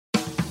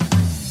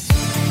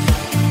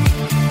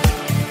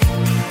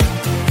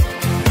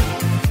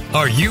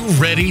Are you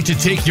ready to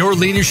take your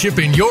leadership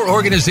in your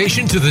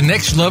organization to the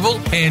next level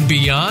and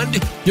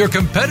beyond? Your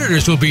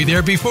competitors will be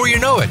there before you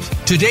know it.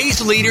 Today's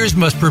leaders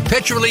must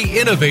perpetually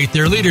innovate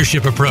their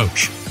leadership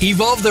approach,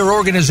 evolve their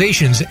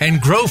organizations,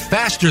 and grow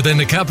faster than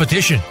the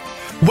competition.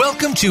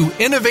 Welcome to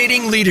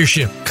Innovating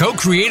Leadership,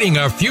 Co-Creating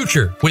Our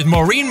Future with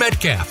Maureen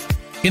Metcalf.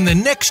 In the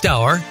next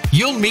hour,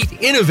 you'll meet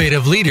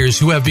innovative leaders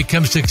who have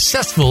become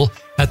successful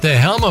at the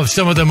helm of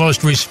some of the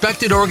most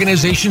respected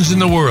organizations in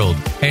the world,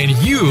 and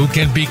you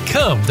can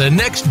become the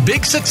next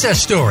big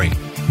success story.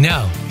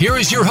 Now, here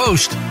is your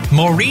host,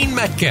 Maureen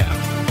Metcalf.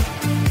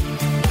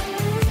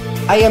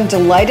 I am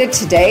delighted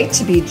today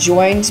to be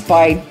joined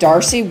by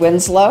Darcy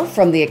Winslow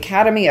from the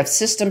Academy of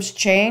Systems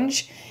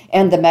Change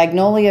and the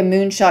Magnolia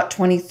Moonshot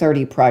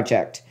 2030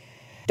 project.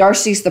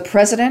 Darcy's the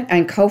president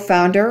and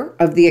co-founder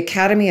of the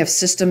Academy of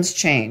Systems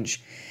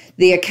Change.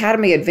 The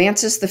Academy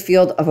advances the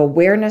field of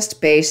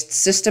awareness-based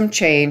system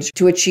change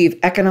to achieve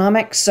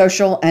economic,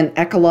 social, and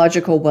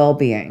ecological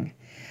well-being.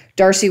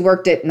 Darcy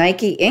worked at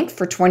Nike Inc.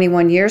 for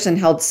 21 years and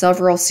held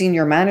several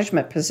senior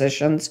management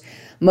positions,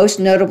 most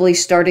notably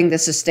starting the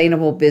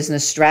Sustainable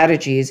Business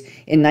Strategies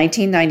in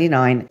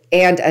 1999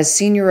 and as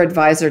senior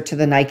advisor to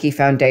the Nike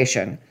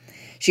Foundation.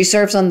 She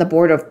serves on the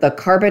board of the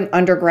Carbon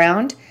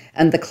Underground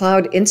and the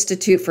Cloud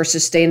Institute for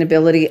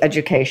Sustainability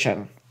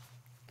Education.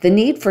 The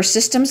need for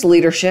systems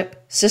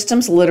leadership,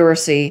 systems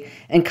literacy,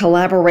 and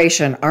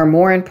collaboration are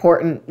more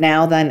important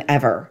now than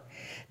ever.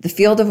 The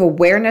field of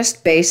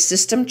awareness-based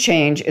system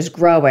change is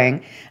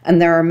growing,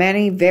 and there are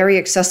many very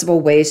accessible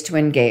ways to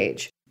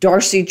engage.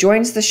 Darcy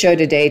joins the show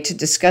today to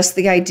discuss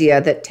the idea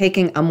that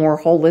taking a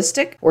more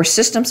holistic or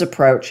systems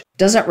approach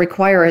doesn't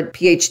require a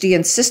Ph.D.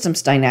 in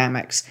systems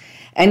dynamics.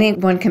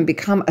 Anyone can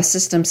become a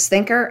systems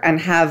thinker and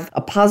have a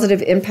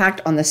positive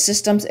impact on the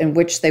systems in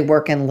which they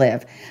work and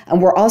live.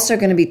 And we're also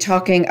going to be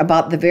talking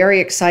about the very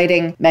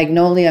exciting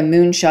Magnolia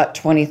Moonshot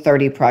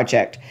 2030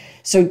 project.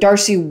 So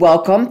Darcy,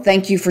 welcome.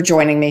 Thank you for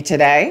joining me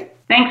today.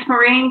 Thanks,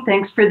 Maureen.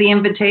 Thanks for the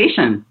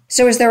invitation.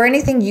 So is there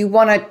anything you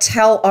want to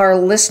tell our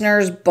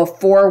listeners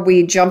before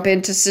we jump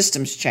into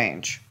systems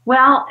change?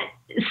 Well,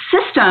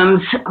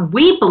 systems,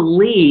 we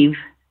believe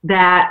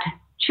that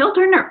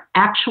children are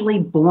actually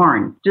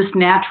born just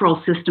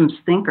natural systems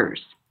thinkers.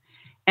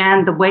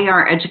 And the way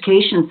our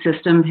education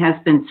system has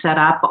been set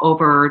up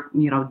over,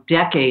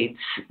 decades,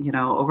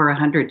 over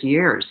 100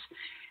 years,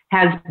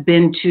 has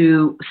been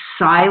to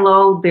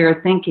silo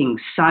their thinking,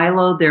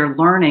 silo their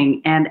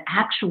learning, and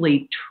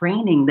actually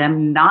training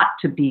them not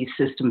to be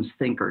systems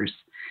thinkers.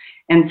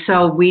 And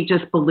so we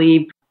just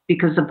believe,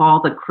 because of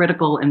all the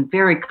critical and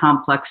very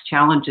complex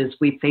challenges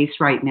we face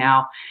right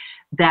now,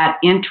 that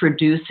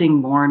introducing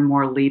more and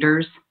more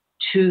leaders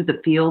to the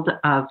field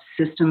of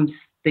systems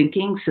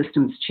thinking,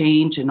 systems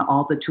change, and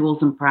all the tools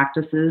and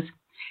practices,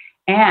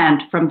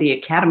 and from the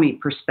Academy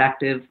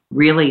perspective,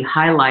 really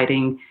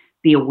highlighting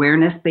the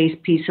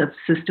awareness-based piece of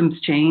systems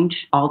change.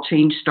 All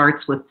change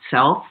starts with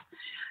self.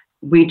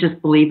 We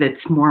just believe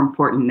it's more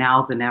important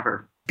now than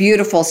ever.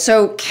 Beautiful.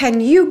 So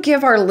can you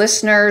give our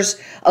listeners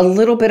a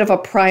little bit of a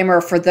primer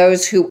for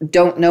those who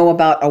don't know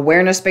about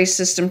awareness-based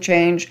system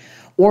change,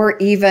 or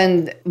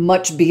even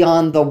much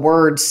beyond the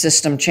word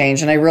system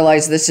change? And I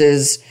realize this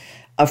is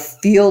a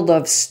field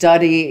of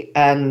study,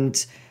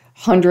 and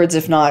hundreds,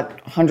 if not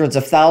hundreds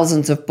of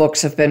thousands of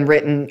books have been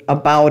written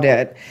about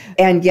it.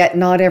 And yet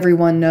not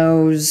everyone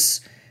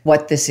knows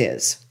what this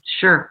is.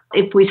 Sure.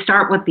 If we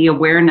start with the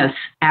awareness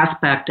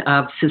aspect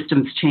of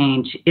systems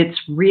change, it's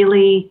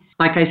really,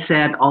 like I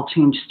said, all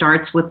change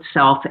starts with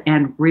self,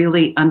 and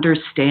really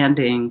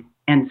understanding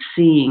and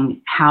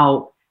seeing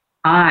how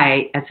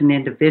I, as an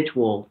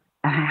individual,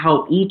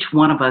 how each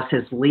one of us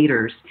as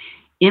leaders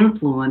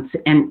influence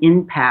and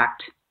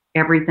impact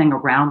everything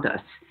around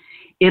us.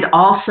 It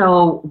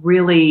also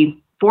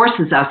really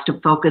forces us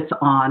to focus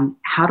on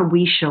how do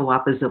we show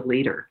up as a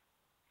leader.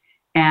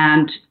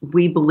 And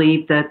we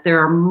believe that there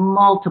are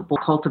multiple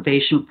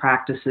cultivation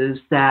practices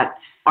that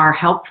are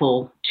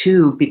helpful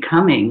to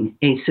becoming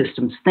a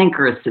systems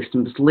thinker, a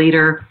systems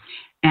leader,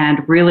 and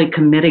really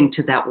committing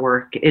to that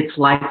work. It's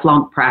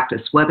lifelong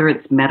practice, whether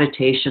it's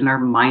meditation or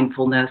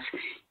mindfulness,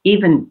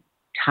 even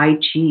Tai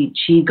Chi,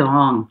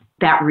 Qigong.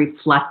 That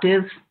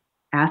reflective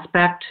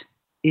aspect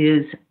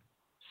is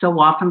so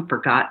often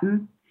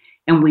forgotten,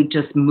 and we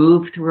just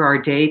move through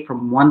our day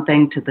from one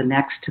thing to the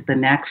next to the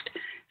next.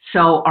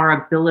 So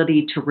our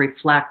ability to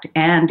reflect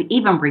and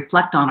even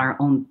reflect on our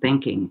own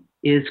thinking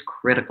is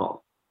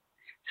critical.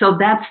 So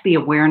that's the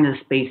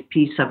awareness-based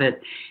piece of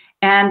it.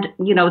 And,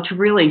 to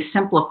really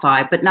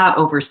simplify, but not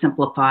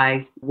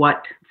oversimplify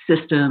what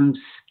systems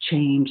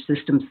change,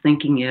 systems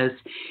thinking is,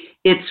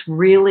 it's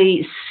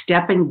really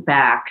stepping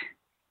back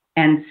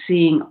and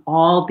seeing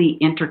all the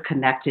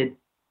interconnected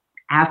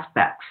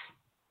aspects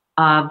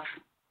of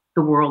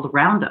the world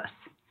around us.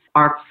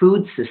 Our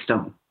food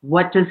system,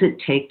 what does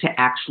it take to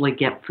actually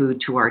get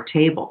food to our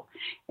table?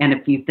 And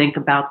if you think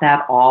about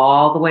that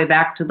all the way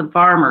back to the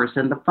farmers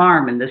and the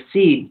farm and the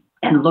seed,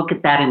 and look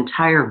at that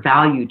entire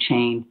value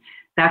chain,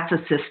 that's a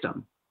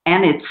system.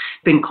 And it's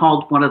been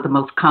called one of the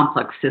most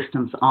complex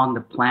systems on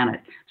the planet.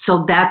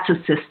 So that's a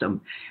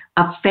system.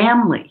 A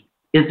family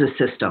is a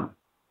system.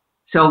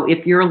 So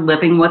if you're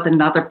living with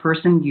another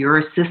person, you're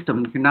a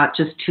system. You're not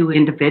just two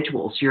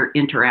individuals, you're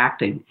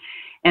interacting.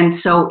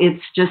 And so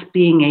it's just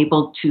being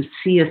able to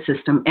see a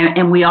system.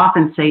 And we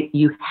often say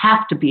you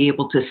have to be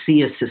able to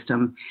see a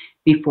system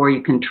before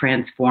you can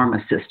transform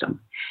a system.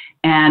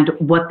 And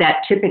what that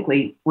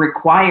typically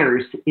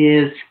requires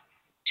is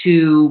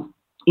to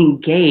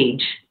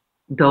engage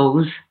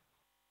those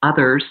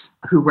others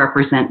who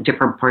represent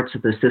different parts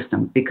of the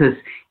system, because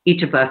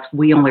each of us,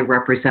 we only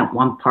represent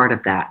one part of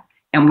that.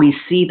 And we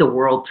see the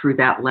world through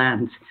that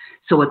lens.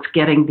 So it's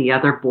getting the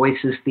other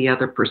voices, the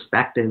other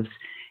perspectives,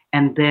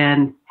 and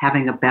then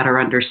having a better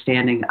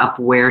understanding of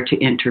where to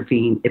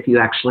intervene if you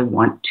actually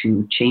want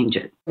to change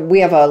it. We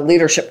have a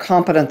leadership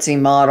competency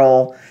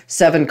model,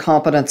 7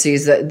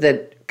 competencies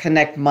that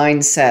connect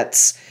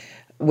mindsets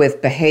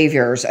with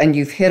behaviors, and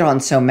you've hit on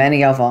so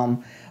many of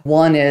them.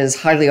 One is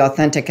highly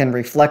authentic and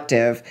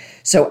reflective.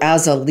 So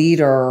as a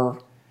leader,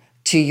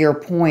 to your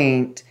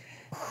point,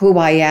 who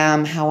I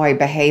am, how I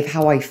behave,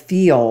 how I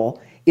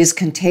feel is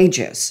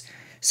contagious.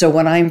 So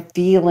when I'm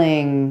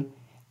feeling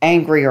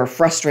angry or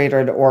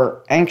frustrated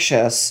or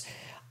anxious,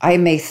 I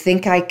may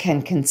think I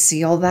can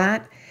conceal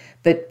that,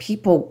 but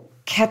people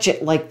catch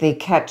it like they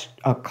catch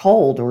a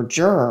cold or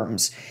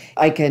germs.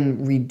 I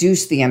can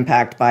reduce the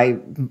impact by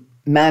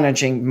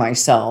managing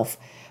myself,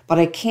 but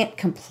I can't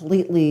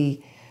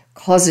completely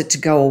cause it to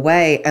go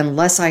away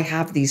unless I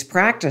have these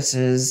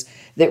practices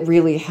that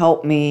really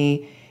help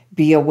me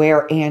be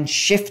aware and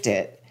shift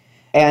it.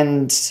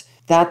 And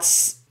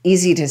that's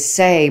easy to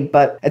say,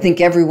 but I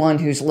think everyone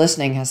who's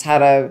listening has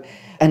had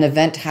an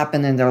event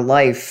happen in their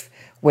life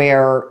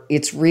where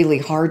it's really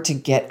hard to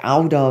get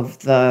out of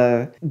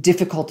the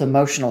difficult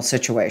emotional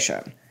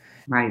situation.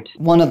 Right.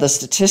 One of the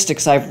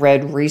statistics I've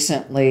read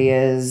recently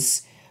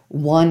is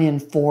 1 in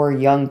 4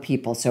 young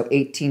people, so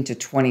 18 to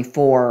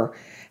 24,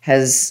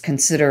 has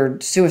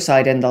considered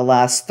suicide in the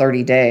last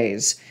 30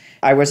 days.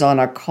 I was on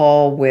a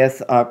call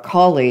with a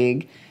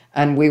colleague,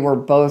 and we were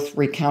both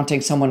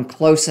recounting someone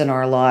close in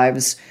our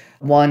lives,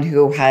 one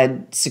who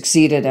had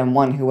succeeded and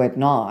one who had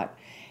not.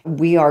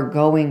 We are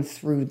going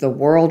through the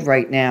world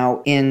right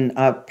now in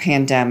a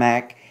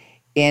pandemic,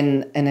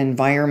 in an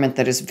environment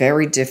that is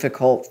very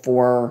difficult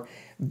for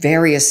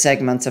various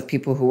segments of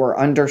people who are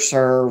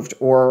underserved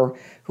or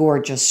who are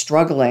just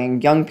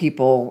struggling, young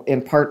people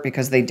in part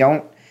because they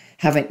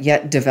haven't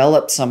yet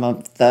developed some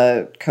of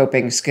the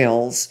coping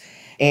skills.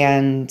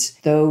 And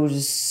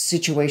those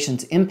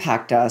situations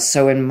impact us.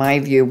 So in my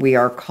view, we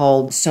are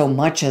called so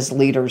much as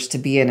leaders to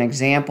be an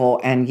example,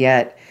 and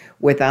yet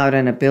without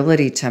an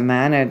ability to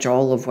manage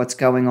all of what's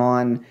going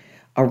on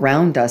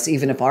around us,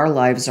 even if our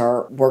lives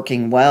are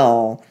working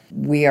well,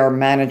 we are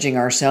managing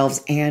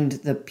ourselves and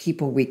the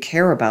people we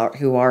care about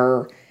who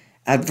are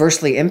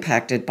adversely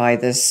impacted by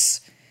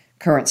this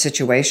current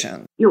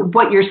situation.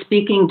 What you're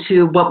speaking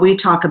to, what we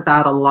talk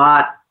about a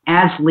lot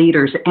as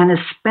leaders, and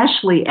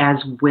especially as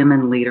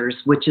women leaders,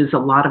 which is a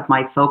lot of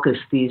my focus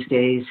these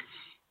days,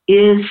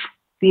 is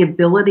the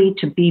ability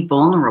to be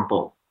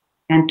vulnerable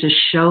and to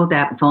show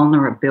that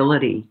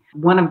vulnerability.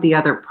 One of the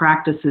other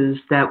practices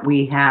that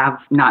we have,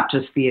 not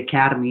just the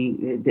Academy,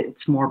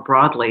 it's more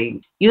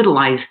broadly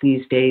utilized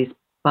these days,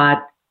 but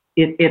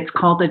it's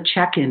called a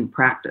check-in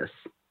practice.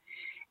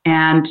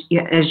 And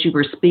as you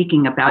were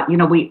speaking about,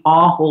 we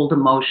all hold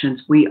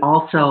emotions. We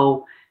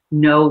also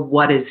know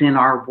what is in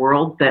our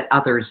world that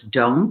others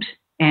don't.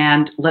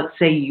 And let's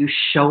say you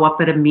show up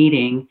at a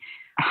meeting,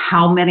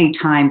 how many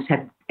times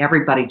have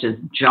everybody just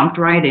jumped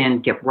right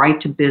in, get right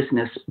to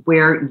business,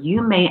 where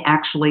you may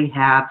actually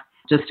have,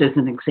 just as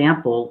an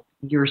example,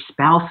 your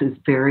spouse is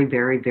very,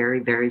 very,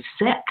 very, very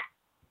sick.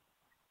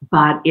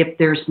 But if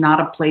there's not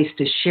a place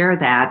to share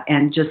that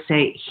and just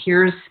say,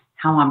 here's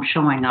how I'm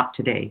showing up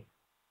today,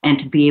 and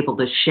to be able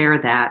to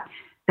share that,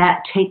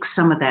 that takes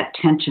some of that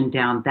tension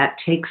down. That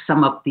takes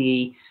some of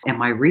the,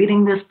 am I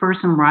reading this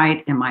person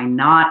right? Am I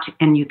not?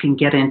 And you can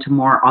get into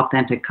more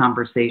authentic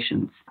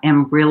conversations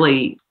and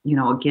really,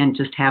 again,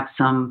 just have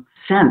some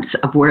sense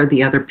of where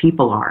the other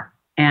people are.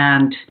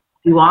 And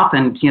too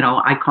often,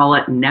 I call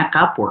it neck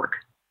up work.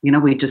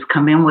 We just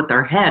come in with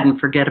our head and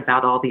forget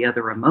about all the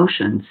other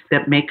emotions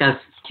that make us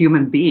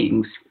human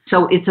beings.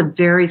 So it's a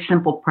very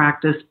simple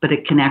practice, but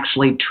it can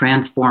actually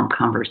transform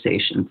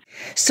conversations.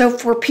 So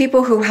for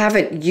people who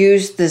haven't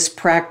used this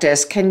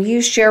practice, can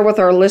you share with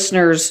our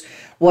listeners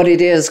what it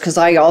is? Because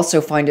I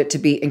also find it to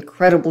be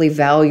incredibly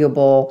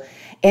valuable,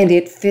 and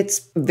it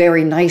fits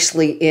very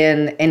nicely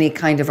in any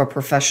kind of a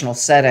professional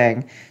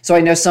setting. So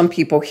I know some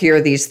people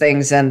hear these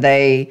things and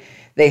they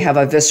have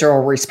a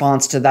visceral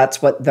response to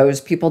that's what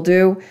those people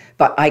do,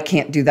 but I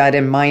can't do that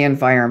in my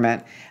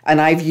environment.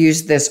 And I've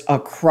used this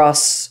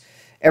across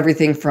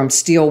everything from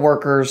steel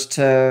workers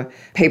to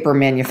paper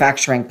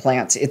manufacturing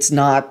plants. It's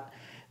not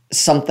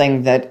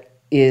something that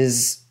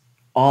is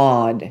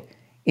odd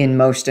in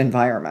most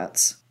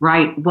environments.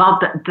 Right. Well,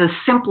 the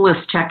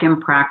simplest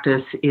check-in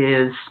practice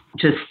is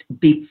just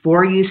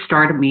before you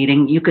start a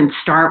meeting, you can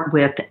start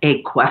with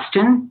a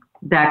question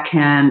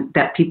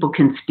that people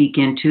can speak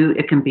into.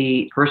 It can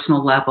be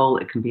personal level,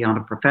 it can be on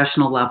a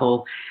professional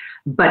level,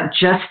 but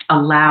just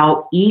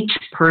allow each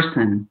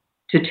person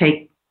to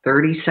take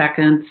 30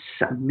 seconds,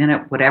 a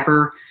minute,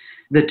 whatever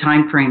the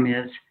time frame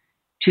is,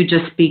 to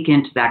just speak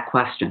into that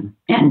question.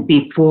 And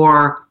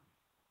before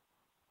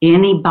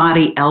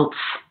anybody else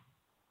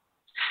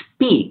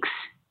speaks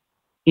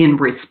in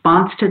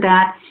response to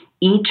that,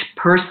 each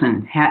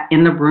person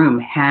in the room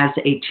has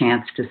a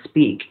chance to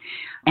speak.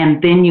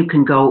 And then you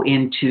can go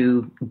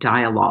into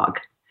dialogue.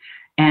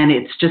 And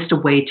it's just a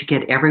way to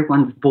get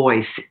everyone's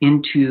voice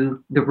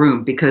into the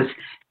room, because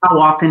how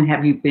often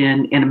have you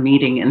been in a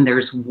meeting and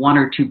there's one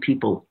or two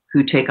people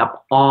who take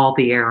up all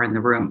the air in the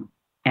room?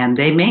 And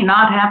they may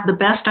not have the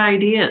best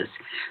ideas.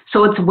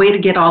 So it's a way to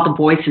get all the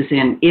voices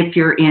in. If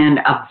you're in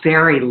a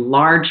very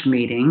large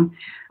meeting,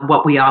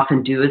 what we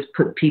often do is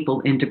put people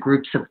into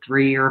groups of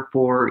 3 or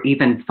 4,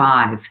 even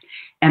 5,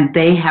 and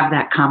they have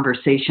that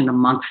conversation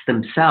amongst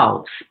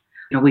themselves.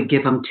 We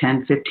give them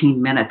 10,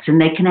 15 minutes, and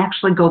they can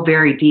actually go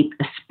very deep,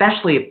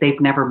 especially if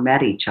they've never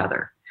met each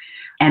other.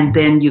 And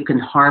then you can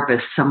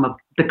harvest some of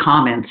the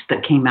comments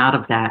that came out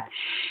of that.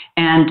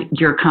 And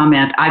your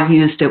comment, I've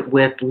used it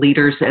with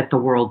leaders at the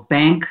World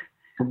Bank.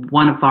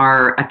 One of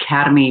our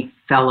Academy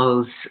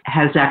fellows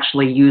has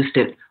actually used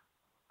it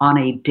on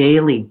a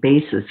daily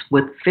basis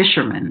with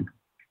fishermen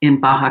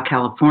in Baja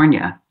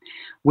California,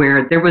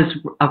 where there was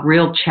a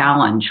real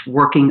challenge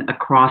working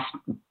across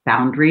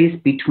boundaries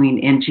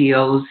between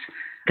NGOs,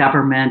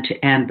 government,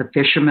 and the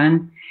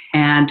fishermen.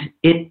 And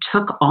it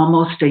took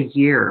almost a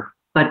year.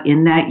 But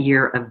in that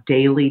year of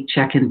daily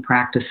check-in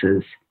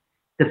practices,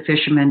 the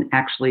fishermen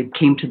actually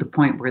came to the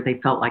point where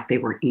they felt like they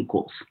were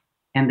equals.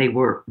 And they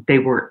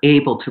were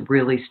able to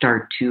really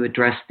start to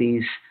address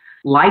these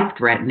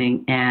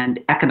life-threatening and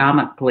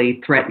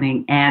economically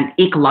threatening and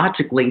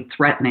ecologically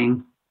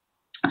threatening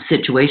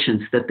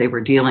situations that they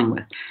were dealing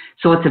with.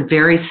 So it's a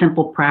very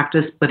simple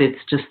practice, but it's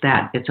just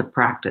that. It's a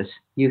practice.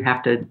 You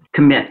have to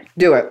commit.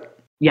 Do it.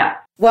 Yeah.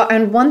 Well,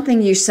 and one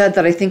thing you said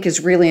that I think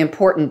is really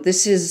important,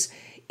 this is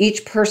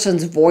each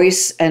person's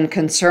voice and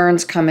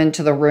concerns come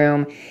into the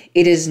room.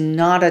 It is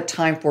not a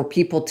time for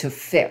people to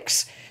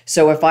fix.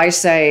 So if I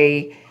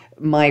say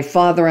my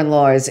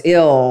father-in-law is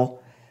ill,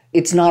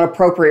 it's not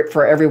appropriate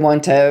for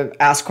everyone to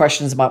ask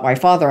questions about my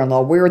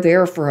father-in-law. We're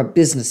there for a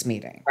business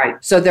meeting. Right.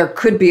 So there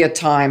could be a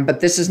time, but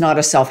this is not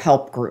a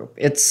self-help group.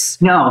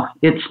 No,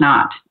 it's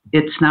not.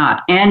 It's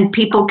not. And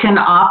people can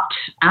opt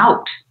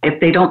out if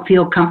they don't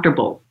feel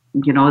comfortable.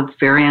 It's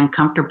very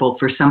uncomfortable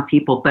for some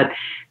people, but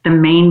the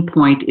main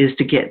point is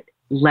to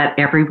let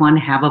everyone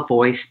have a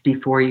voice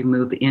before you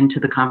move into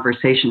the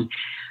conversation.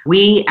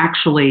 We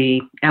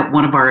actually, at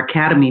one of our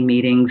Academy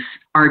meetings,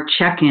 our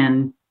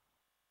check-in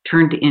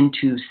turned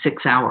into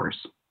 6 hours,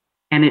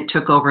 and it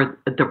took over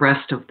the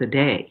rest of the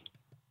day.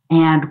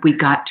 And we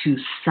got to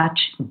such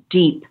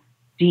deep,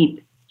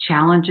 deep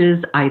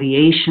challenges,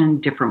 ideation,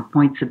 different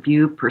points of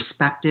view,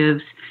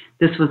 perspectives.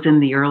 This was in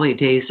the early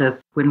days of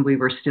when we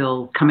were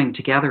still coming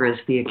together as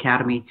the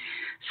Academy.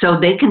 So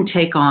they can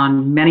take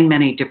on many,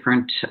 many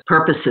different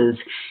purposes,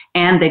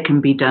 and they can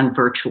be done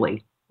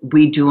virtually.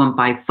 We do them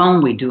by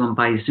phone. We do them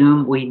by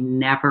Zoom. We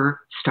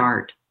never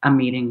start a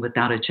meeting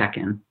without a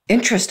check-in.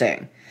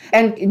 Interesting.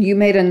 And you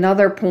made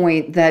another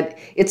point that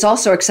it's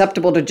also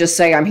acceptable to just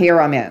say, I'm here,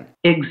 I'm in.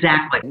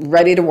 Exactly.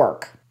 Ready to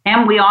work.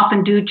 And we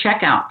often do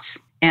checkouts,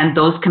 and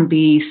those can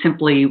be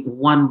simply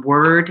one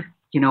word.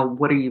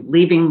 What are you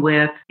leaving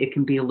with? It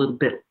can be a little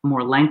bit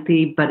more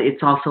lengthy, but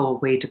it's also a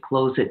way to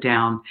close it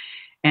down.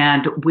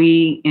 And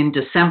we, in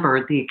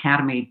December, the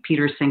Academy,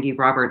 Peter Senge,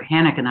 Robert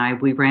Hannick, and I,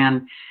 we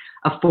ran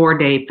a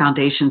 4-day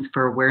Foundations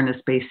for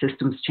Awareness-Based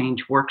Systems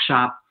Change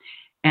workshop.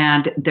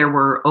 And there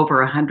were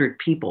over 100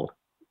 people.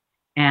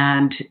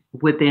 And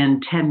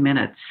within 10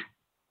 minutes,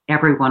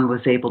 everyone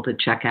was able to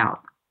check out.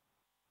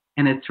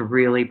 And it's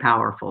really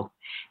powerful.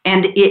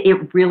 And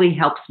it really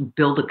helps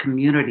build a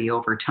community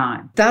over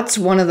time. That's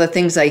one of the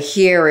things I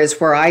hear is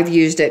where I've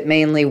used it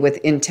mainly with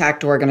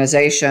intact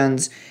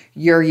organizations.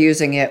 You're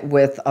using it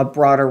with a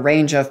broader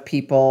range of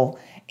people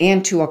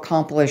and to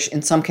accomplish,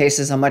 in some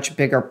cases, a much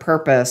bigger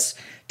purpose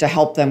to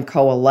help them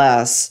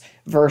coalesce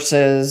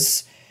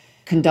versus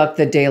conduct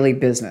the daily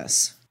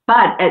business.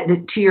 But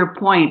to your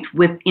point,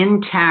 with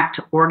intact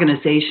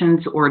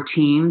organizations or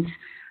teams,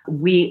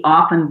 we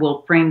often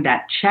will frame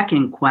that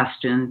check-in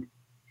question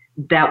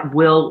that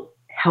will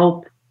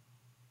help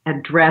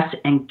address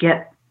and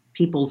get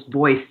people's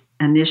voice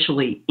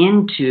initially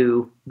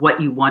into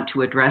what you want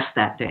to address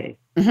that day.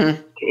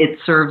 Mm-hmm. It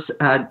serves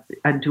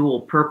a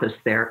dual purpose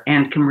there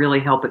and can really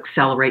help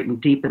accelerate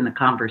and deepen the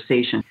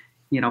conversation,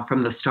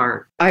 from the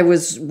start. I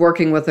was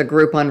working with a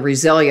group on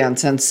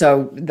resilience, and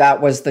so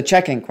that was the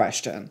check-in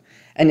question.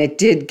 And it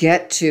did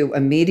get to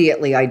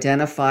immediately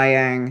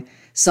identifying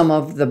some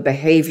of the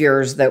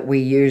behaviors that we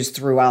use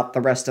throughout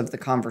the rest of the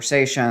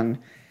conversation.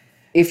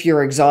 If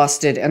you're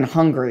exhausted and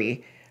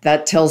hungry,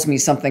 that tells me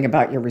something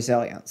about your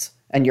resilience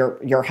and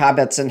your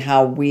habits and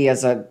how we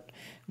as a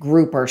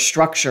group are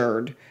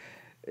structured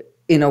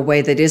in a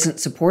way that isn't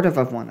supportive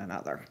of one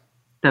another.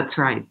 That's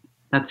right.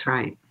 That's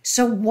right.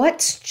 So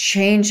what's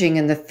changing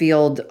in the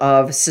field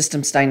of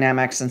systems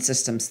dynamics and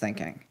systems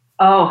thinking?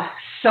 Oh,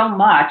 so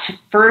much.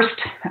 First,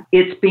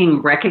 it's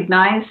being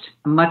recognized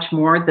much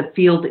more. The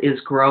field is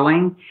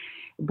growing.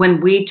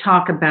 When we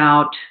talk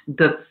about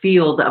the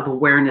field of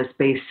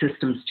awareness-based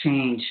systems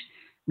change,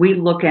 we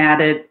look at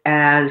it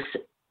as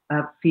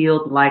a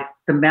field like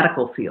the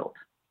medical field.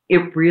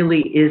 It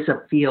really is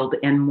a field,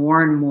 and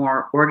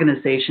more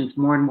organizations,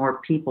 more and more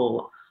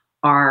people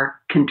are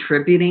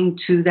contributing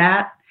to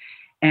that.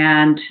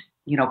 And,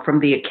 from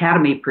the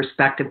Academy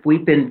perspective,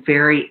 we've been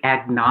very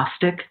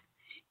agnostic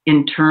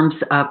in terms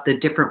of the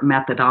different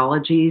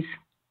methodologies,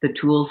 the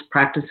tools,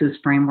 practices,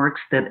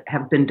 frameworks that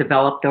have been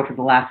developed over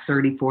the last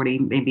 30, 40,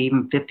 maybe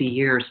even 50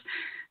 years.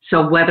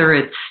 So whether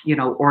it's,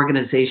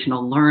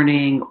 organizational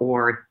learning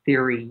or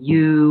theory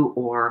U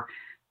or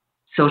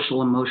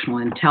social emotional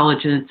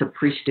intelligence,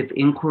 appreciative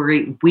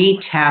inquiry, we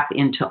tap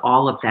into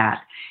all of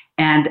that.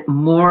 And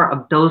more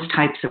of those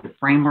types of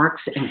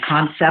frameworks and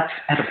concepts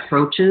and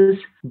approaches,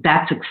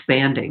 that's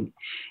expanding.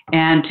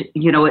 And,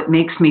 it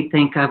makes me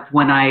think of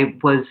when I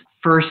was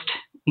first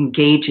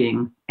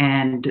engaging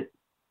and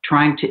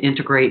trying to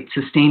integrate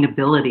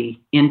sustainability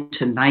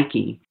into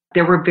Nike.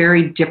 There were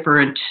very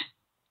different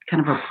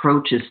kind of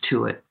approaches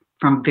to it,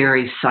 from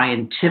very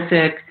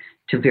scientific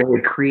to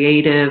very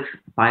creative.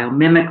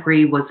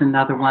 Biomimicry was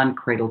another one,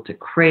 cradle to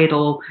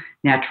cradle,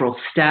 natural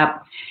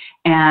step.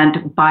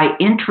 And by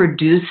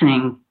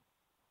introducing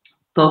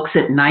folks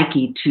at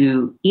Nike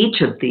to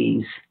each of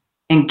these,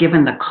 and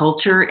given the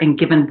culture and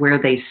given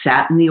where they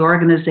sat in the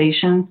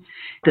organization,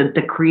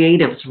 the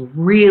creatives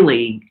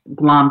really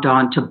glommed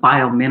on to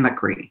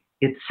biomimicry.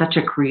 It's such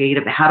a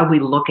creative, how do we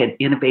look at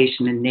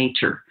innovation in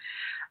nature?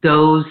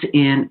 Those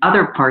in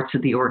other parts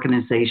of the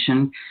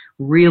organization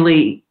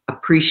really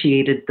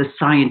appreciated the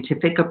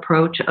scientific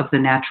approach of the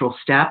natural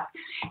step.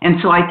 And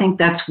so I think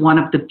that's one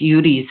of the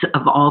beauties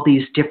of all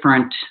these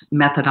different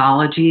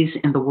methodologies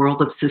in the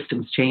world of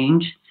systems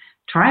change.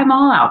 Try them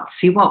all out,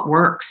 see what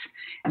works.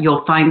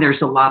 You'll find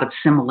there's a lot of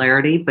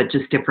similarity, but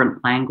just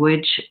different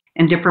language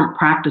and different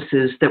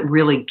practices that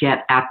really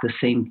get at the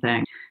same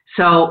thing.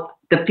 So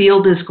the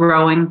field is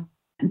growing.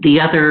 The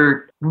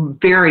other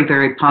very,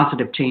 very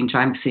positive change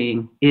I'm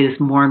seeing is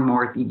more and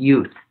more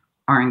youth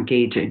are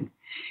engaging.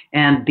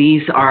 And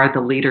these are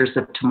the leaders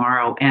of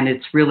tomorrow. And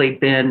it's really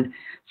been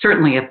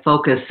certainly a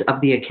focus of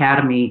the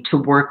Academy to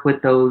work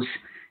with those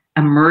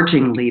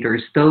emerging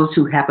leaders, those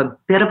who have a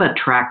bit of a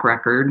track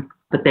record,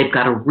 but they've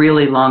got a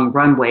really long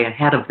runway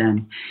ahead of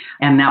them.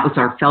 And that was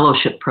our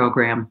fellowship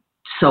program.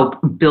 So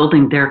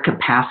building their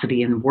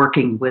capacity and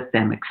working with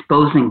them,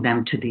 exposing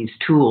them to these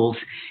tools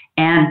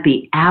and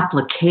the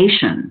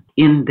application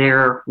in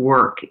their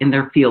work, in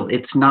their field.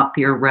 It's not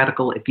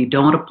theoretical. If you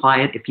don't apply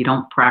it, if you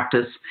don't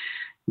practice,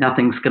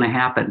 nothing's going to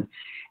happen.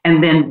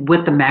 And then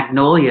with the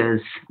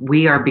Magnolias,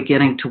 we are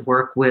beginning to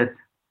work with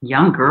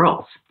young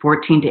girls,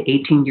 14 to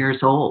 18 years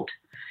old.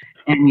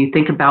 And you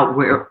think about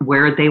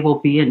where they will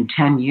be in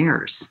 10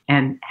 years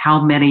and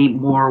how many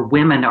more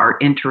women are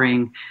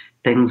entering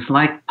things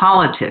like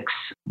politics,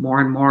 more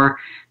and more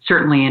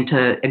certainly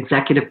into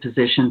executive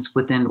positions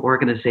within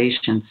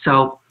organizations.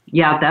 So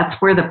yeah, that's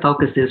where the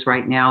focus is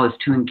right now, is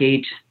to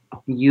engage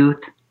youth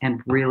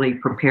and really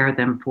prepare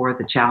them for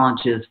the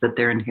challenges that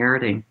they're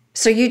inheriting.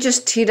 So you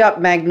just teed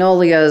up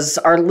Magnolias.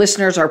 Our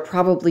listeners are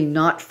probably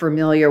not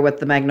familiar with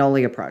the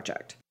Magnolia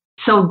Project.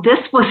 So this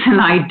was an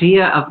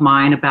idea of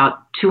mine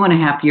about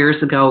 2.5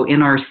 years ago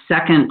in our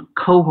second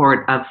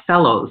cohort of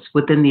fellows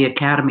within the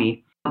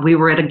Academy. We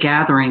were at a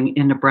gathering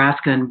in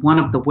Nebraska, and one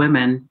of the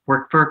women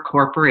worked for a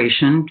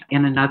corporation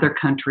in another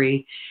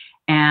country,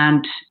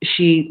 and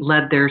she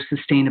led their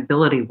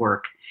sustainability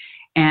work.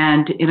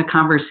 And in a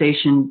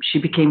conversation, she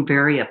became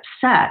very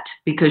upset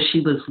because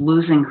she was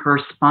losing her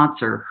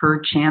sponsor,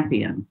 her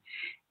champion.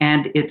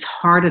 And it's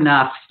hard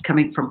enough,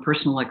 coming from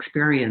personal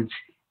experience,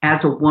 as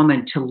a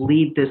woman to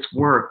lead this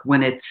work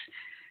when it's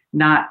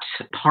not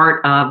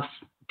part of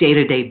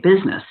day-to-day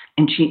business.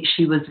 And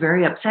she was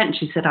very upset, and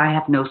she said, I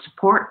have no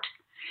support.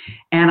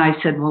 And I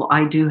said, well,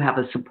 I do have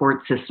a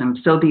support system.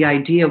 So the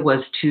idea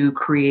was to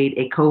create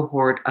a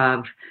cohort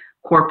of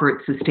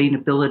corporate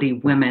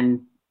sustainability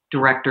women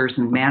directors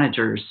and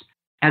managers.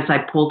 As I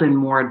pulled in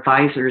more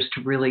advisors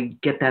to really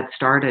get that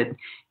started,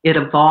 it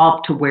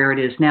evolved to where it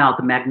is now,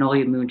 the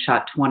Magnolia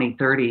Moonshot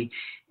 2030.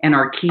 And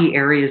our key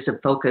areas of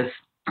focus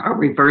are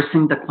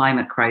reversing the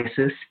climate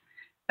crisis,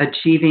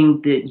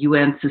 achieving the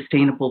UN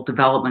Sustainable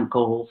Development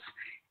Goals,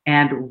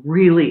 and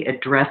really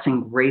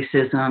addressing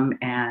racism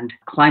and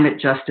climate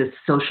justice,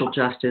 social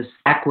justice,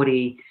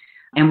 equity.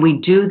 And we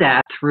do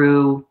that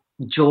through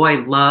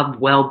joy, love,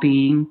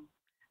 well-being,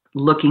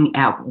 looking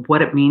at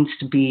what it means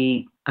to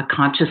be a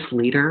conscious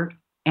leader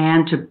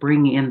and to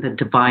bring in the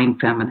divine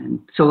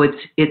feminine. So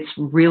it's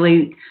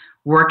really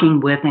working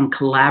with and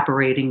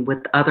collaborating with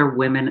other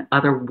women,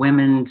 other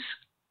women's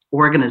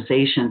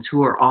organizations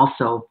who are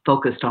also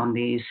focused on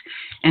these,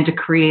 and to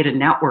create a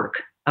network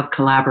of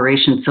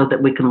collaboration so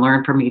that we can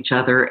learn from each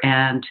other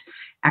and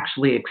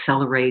actually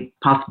accelerate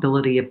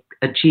possibility of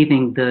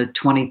achieving the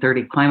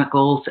 2030 climate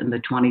goals and the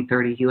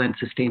 2030 UN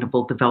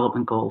Sustainable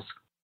Development Goals.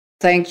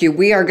 Thank you.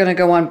 We are going to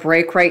go on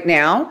break right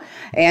now,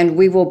 and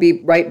we will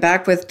be right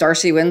back with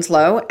Darcy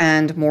Winslow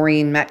and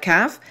Maureen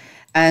Metcalf.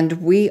 And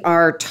we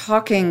are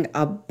talking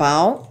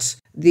about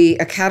the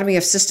Academy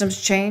of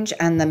Systems Change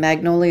and the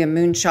Magnolia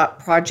Moonshot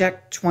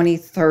Project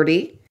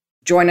 2030.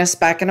 Join us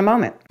back in a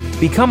moment.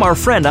 Become our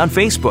friend on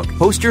Facebook.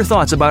 Post your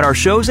thoughts about our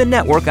shows and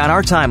network on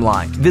our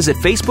timeline. Visit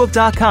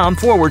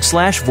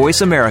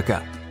facebook.com/Voice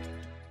America.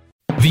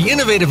 The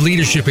Innovative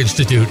Leadership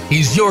Institute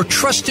is your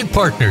trusted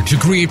partner to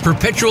create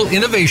perpetual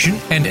innovation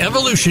and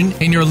evolution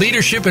in your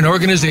leadership and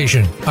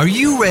organization. Are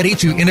you ready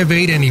to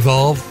innovate and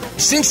evolve?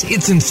 Since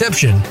its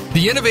inception,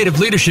 the Innovative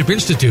Leadership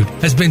Institute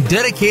has been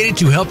dedicated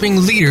to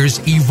helping leaders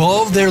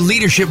evolve their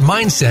leadership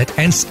mindset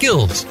and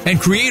skills and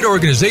create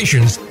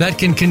organizations that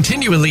can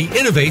continually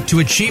innovate to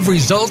achieve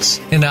results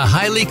in a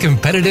highly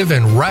competitive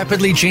and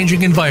rapidly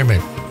changing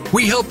environment.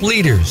 We help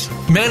leaders,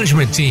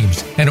 management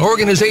teams, and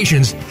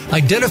organizations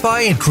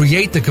identify and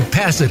create the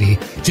capacity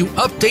to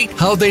update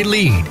how they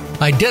lead,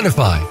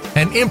 identify,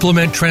 and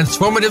implement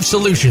transformative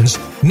solutions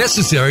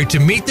necessary to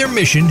meet their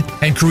mission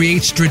and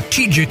create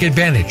strategic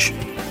advantage.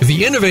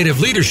 The Innovative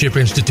Leadership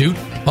Institute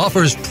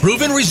offers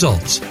proven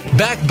results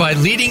backed by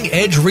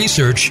leading-edge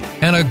research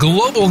and a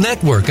global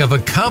network of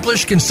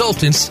accomplished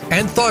consultants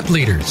and thought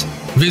leaders.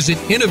 Visit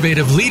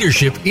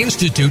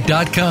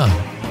innovativeleadershipinstitute.com.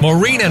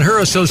 Maureen and her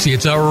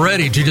associates are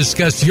ready to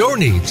discuss your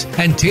needs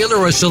and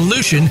tailor a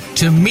solution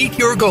to meet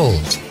your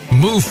goals.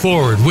 Move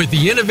forward with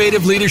the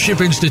Innovative Leadership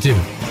Institute.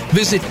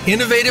 Visit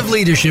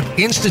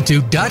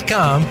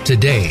innovativeleadershipinstitute.com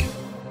today.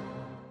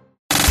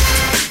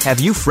 Have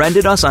you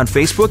friended us on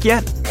Facebook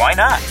yet? Why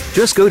not?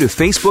 Just go to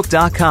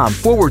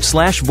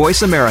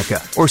facebook.com/Voice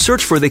America or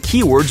search for the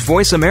keywords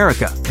Voice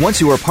America. Once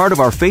you are part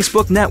of our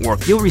Facebook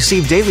network, you'll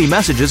receive daily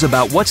messages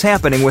about what's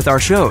happening with our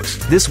shows,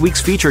 this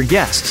week's featured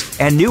guests,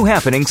 and new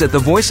happenings at the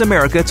Voice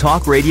America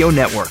Talk Radio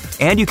Network.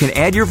 And you can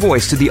add your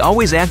voice to the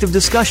always active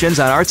discussions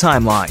on our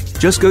timeline.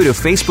 Just go to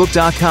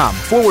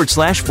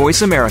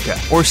facebook.com/Voice America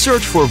or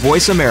search for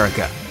Voice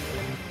America.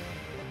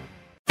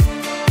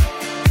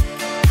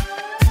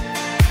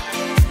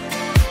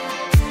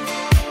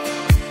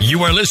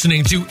 You are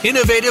listening to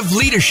Innovative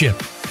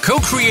Leadership,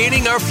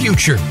 co-creating our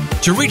future.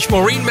 To reach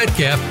Maureen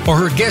Metcalf or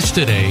her guest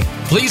today,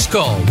 please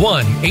call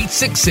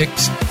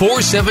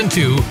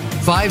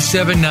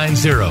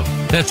 1-866-472-5790.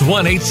 That's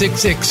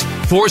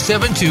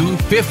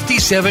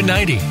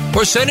 1-866-472-5790.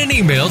 Or send an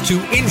email to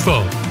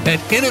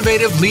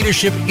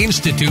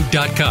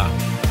info@innovativeleadershipinstitute.com.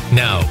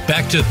 Now,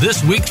 back to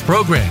this week's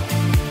program.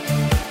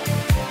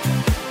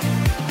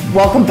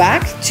 Welcome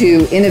back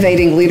to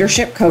Innovating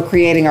Leadership,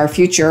 Co-Creating Our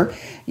Future.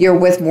 You're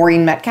with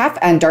Maureen Metcalf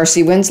and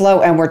Darcy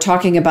Winslow, and we're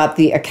talking about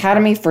the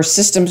Academy for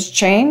Systems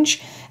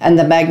Change and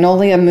the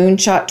Magnolia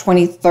Moonshot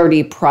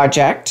 2030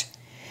 project.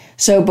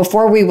 So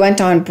before we went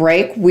on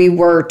break, we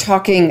were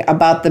talking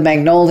about the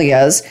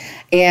Magnolias,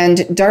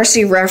 and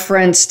Darcy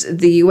referenced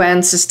the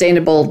UN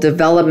Sustainable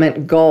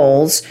Development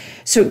Goals.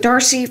 So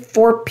Darcy,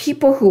 for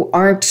people who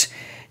aren't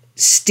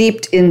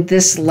steeped in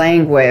this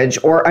language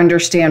or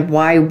understand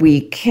why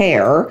we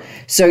care.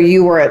 So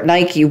you were at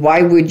Nike.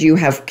 Why would you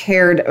have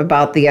cared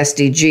about the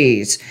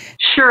SDGs?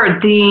 Sure.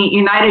 The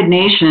United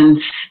Nations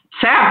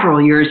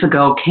several years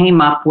ago came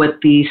up with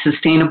the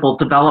Sustainable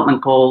Development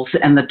Goals,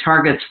 and the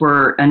targets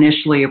were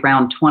initially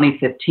around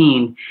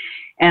 2015.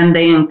 And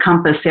they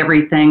encompass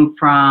everything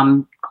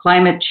from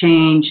climate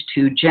change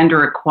to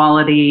gender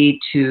equality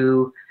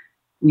to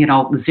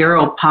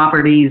zero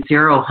poverty,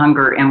 zero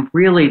hunger, and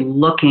really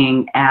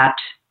looking at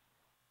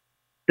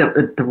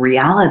the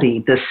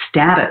reality, the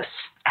status,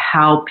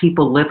 how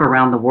people live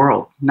around the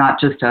world, not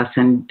just us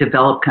in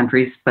developed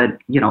countries, but,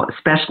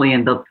 especially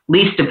in the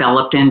least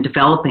developed and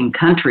developing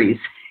countries.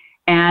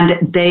 And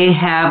they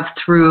have,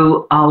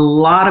 through a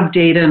lot of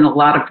data and a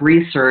lot of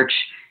research,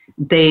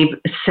 they've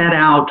set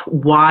out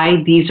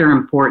why these are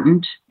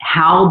important,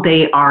 how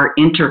they are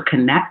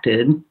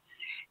interconnected,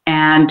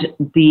 and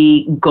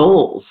the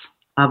goals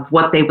of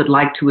what they would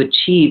like to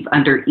achieve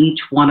under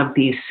each one of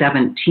these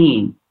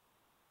 17,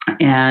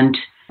 and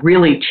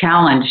really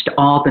challenged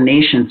all the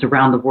nations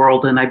around the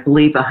world. And I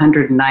believe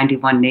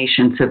 191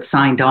 nations have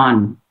signed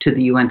on to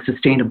the UN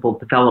Sustainable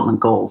Development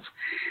Goals.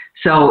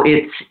 So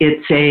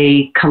it's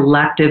a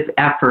collective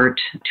effort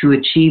to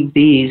achieve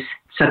these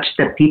such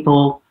that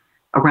people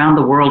around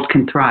the world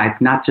can thrive,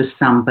 not just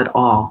some, but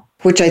all.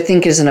 Which I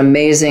think is an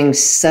amazing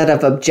set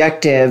of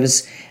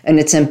objectives, and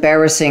it's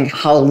embarrassing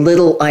how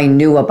little I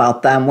knew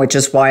about them, which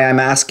is why I'm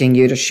asking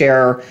you to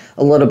share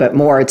a little bit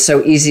more. It's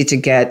so easy to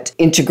get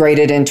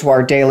integrated into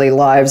our daily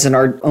lives and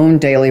our own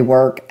daily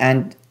work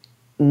and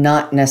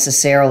not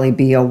necessarily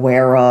be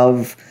aware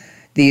of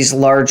these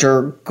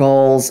larger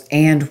goals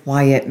and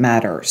why it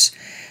matters.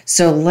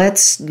 So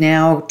let's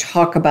now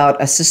talk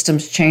about a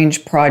systems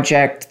change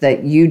project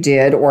that you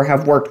did or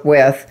have worked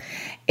with.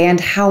 and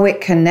how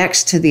it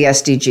connects to the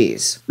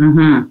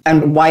SDGs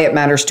and why it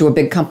matters to a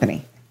big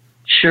company.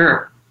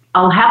 Sure.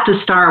 I'll have to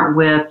start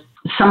with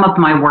some of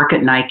my work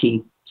at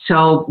Nike.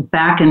 So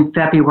back in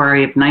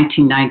February of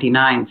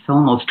 1999, so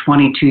almost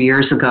 22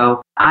 years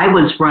ago, I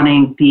was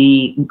running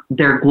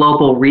their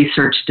global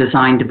research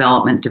design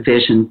development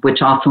division,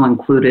 which also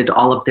included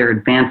all of their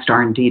advanced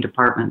R&D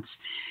departments.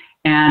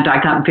 And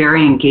I got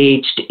very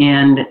engaged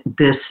in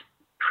this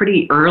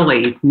pretty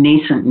early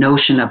nascent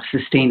notion of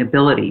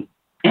sustainability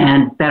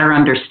and better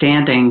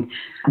understanding,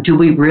 do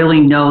we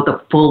really know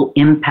the full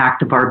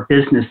impact of our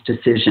business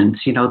decisions,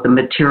 the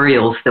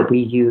materials that we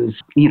use,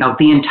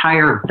 the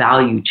entire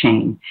value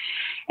chain.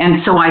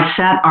 And so I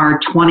set our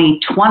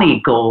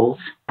 2020 goals: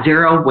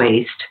 zero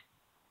waste,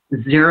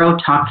 zero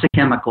toxic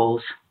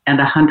chemicals, and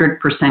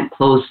 100%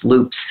 closed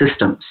loop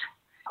systems.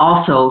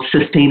 Also,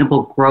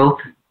 sustainable growth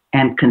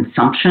and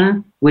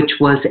consumption, which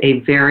was a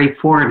very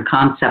foreign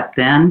concept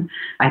then.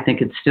 I think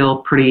it's still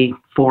pretty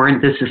foreign.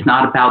 This is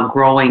not about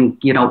growing,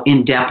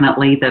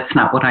 indefinitely. That's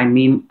not what I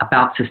mean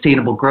about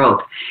sustainable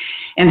growth.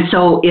 And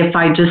so if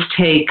I just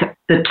take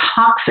the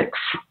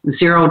toxics,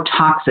 zero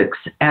toxics,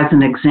 as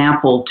an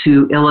example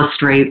to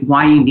illustrate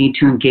why you need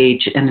to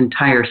engage an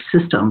entire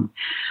system,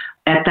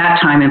 at that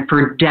time and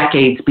for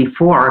decades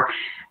before,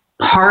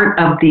 part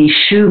of the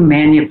shoe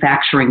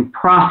manufacturing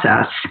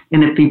process,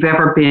 and if you've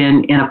ever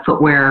been in a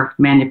footwear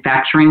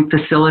manufacturing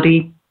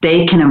facility,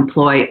 they can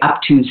employ up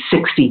to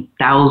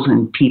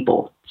 60,000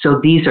 people. So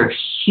these are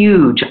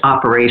huge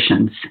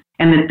operations.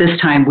 And at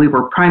this time, we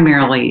were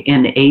primarily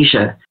in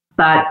Asia.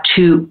 But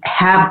to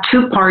have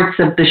two parts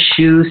of the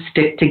shoe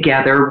stick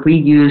together, we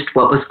used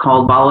what was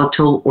called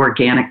volatile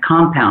organic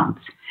compounds.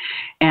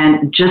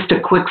 And just a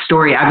quick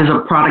story, I was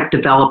a product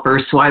developer,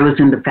 so I was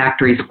in the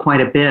factories quite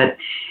a bit.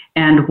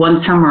 And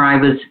one summer I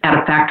was at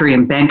a factory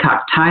in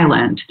Bangkok,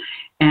 Thailand,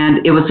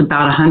 and it was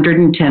about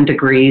 110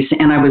 degrees,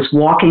 and I was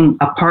walking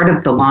a part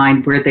of the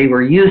line where they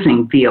were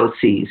using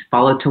VOCs,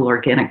 volatile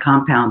organic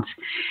compounds,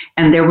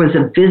 and there was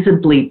a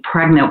visibly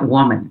pregnant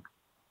woman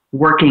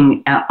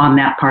working on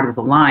that part of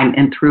the line,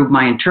 and through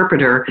my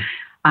interpreter,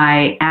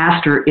 I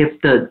asked her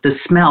if the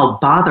smell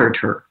bothered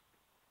her,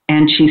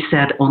 and she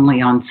said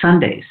only on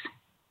Sundays,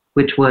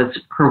 which was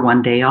her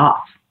one day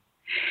off.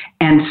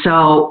 And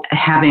so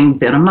having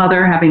been a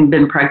mother, having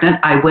been pregnant,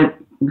 I went,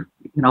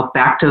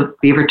 back to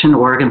Beaverton,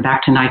 Oregon,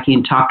 back to Nike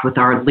and talked with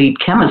our lead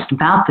chemist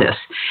about this.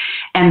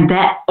 And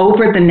that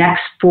over the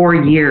next 4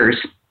 years,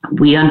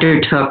 we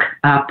undertook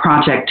a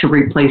project to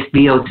replace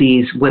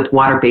VOCs with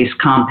water-based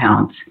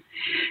compounds.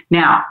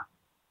 Now,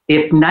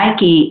 if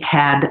Nike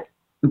had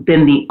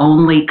been the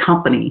only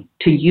company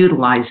to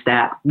utilize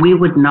that, we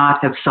would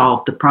not have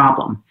solved the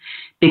problem.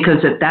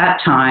 Because at that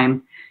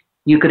time,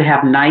 you could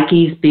have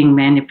Nikes being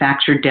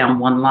manufactured down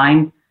one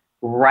line,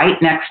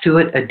 right next to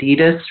it,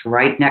 Adidas,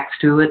 right next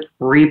to it,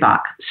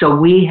 Reebok. So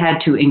we had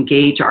to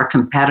engage our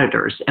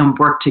competitors and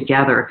work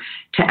together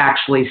to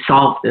actually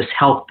solve this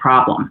health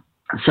problem.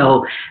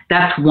 So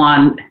that's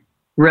one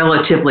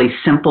relatively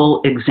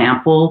simple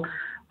example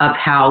of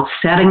how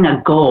setting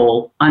a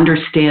goal,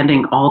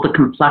 understanding all the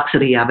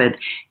complexity of it,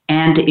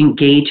 and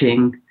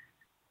engaging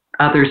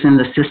others in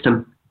the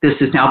system. This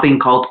is now being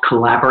called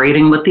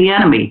collaborating with the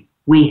enemy.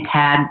 We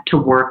had to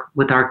work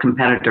with our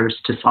competitors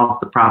to solve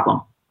the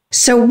problem.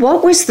 So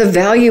what was the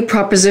value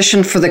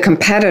proposition for the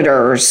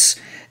competitors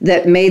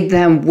that made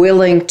them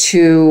willing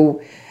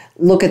to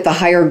look at the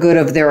higher good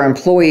of their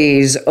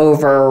employees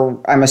over,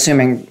 I'm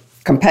assuming,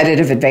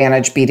 competitive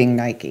advantage beating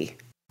Nike?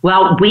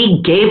 Well,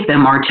 we gave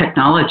them our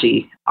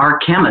technology. Our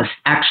chemists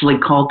actually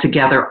called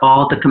together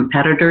all the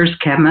competitors'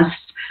 chemists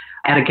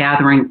at a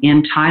gathering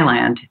in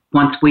Thailand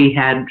once we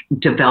had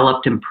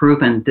developed and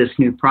proven this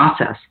new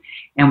process.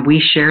 And we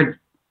shared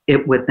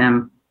it with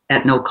them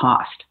at no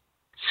cost.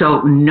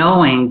 So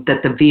knowing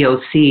that the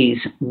VOCs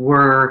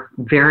were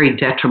very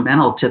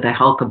detrimental to the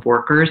health of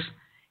workers,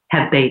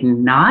 had they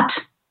not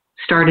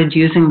started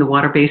using the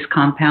water-based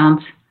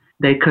compounds,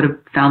 they could have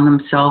found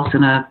themselves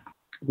in a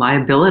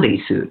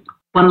liability suit.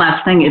 One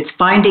last thing, it's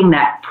finding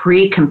that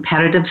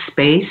pre-competitive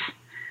space.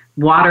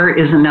 Water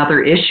is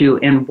another issue,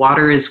 and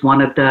water is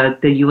one of the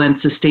UN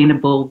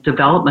Sustainable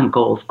Development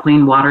Goals,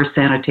 clean water,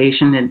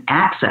 sanitation, and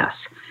access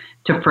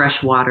to fresh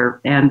water.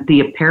 And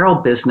the apparel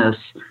business,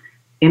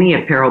 any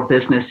apparel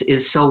business,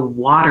 is so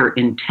water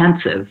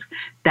intensive.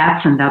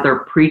 That's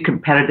another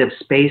pre-competitive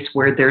space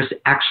where there's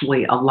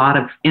actually a lot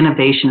of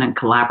innovation and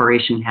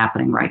collaboration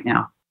happening right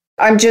now.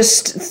 I'm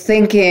just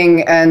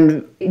thinking,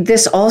 and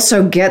this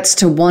also gets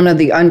to one of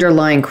the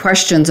underlying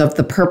questions of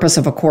the purpose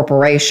of a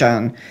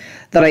corporation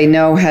that I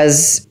know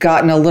has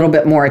gotten a little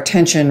bit more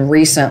attention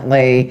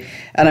recently.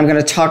 And I'm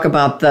going to talk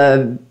about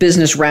the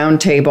Business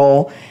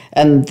Roundtable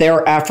and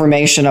their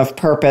affirmation of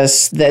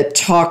purpose that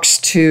talks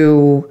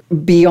to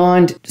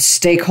beyond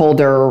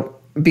stakeholder,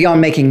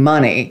 beyond making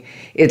money.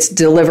 It's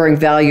delivering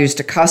value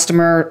to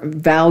customers,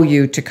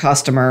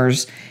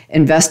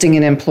 investing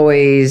in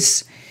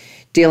employees,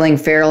 dealing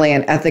fairly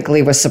and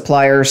ethically with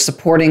suppliers,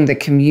 supporting the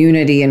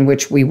community in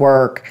which we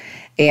work,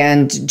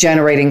 and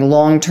generating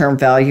long-term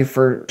value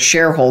for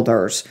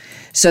shareholders.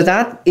 So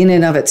that in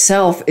and of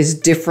itself is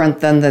different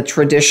than the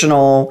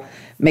traditional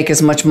make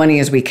as much money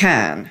as we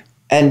can.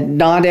 And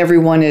not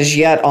everyone is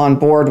yet on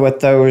board with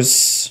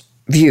those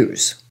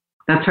views.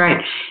 That's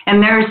right.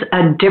 And there's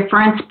a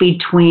difference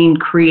between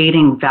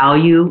creating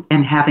value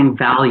and having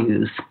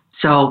values.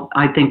 So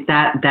I think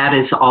that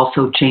is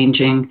also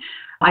changing.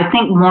 I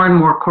think more and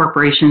more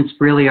corporations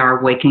really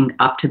are waking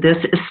up to this,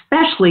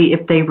 especially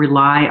if they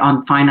rely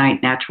on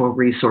finite natural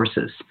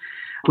resources.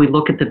 If we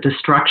look at the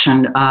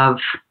destruction of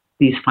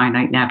these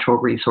finite natural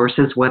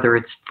resources, whether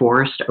it's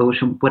forest,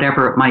 ocean,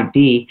 whatever it might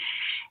be,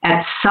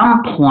 at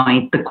some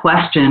point, the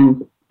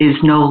question is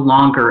no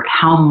longer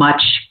how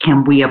much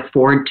can we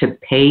afford to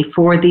pay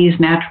for these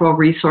natural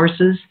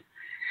resources,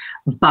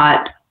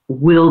 but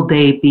will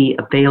they be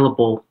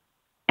available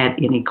at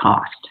any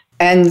cost?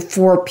 And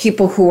for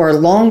people who are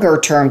longer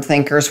term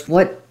thinkers,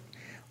 what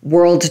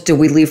world do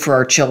we leave for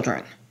our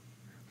children?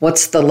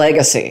 What's the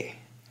legacy?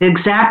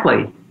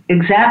 Exactly.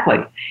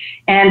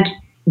 And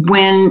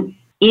when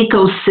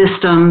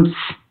ecosystems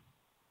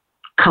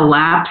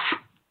collapse,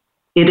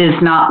 it is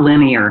not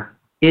linear.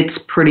 It's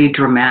pretty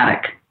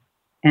dramatic.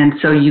 And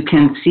so you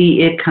can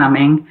see it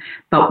coming.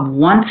 But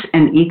once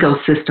an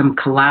ecosystem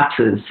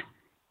collapses,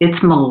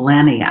 it's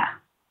millennia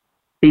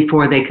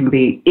before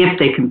if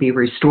they can be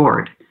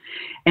restored.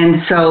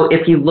 And so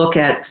if you look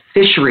at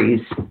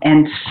fisheries,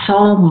 and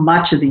so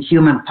much of the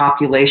human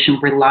population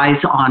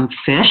relies on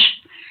fish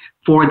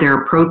for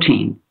their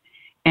protein.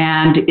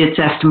 And it's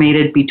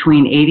estimated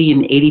between 80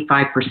 and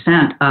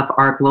 85% of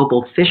our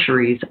global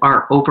fisheries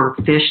are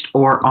overfished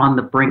or on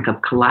the brink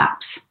of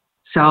collapse.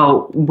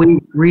 So we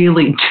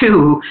really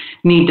do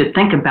need to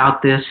think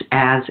about this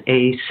as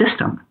a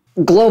system.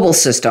 Global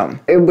system,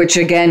 which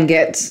again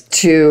gets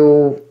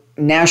to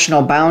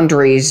national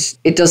boundaries.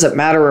 It doesn't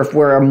matter if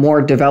we're a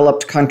more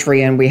developed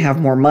country and we have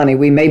more money.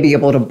 We may be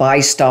able to buy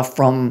stuff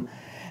from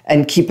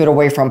and keep it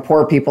away from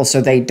poor people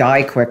so they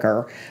die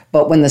quicker.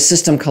 But when the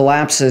system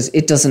collapses,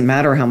 it doesn't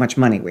matter how much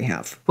money we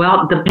have.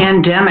 Well, the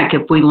pandemic,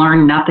 if we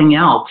learn nothing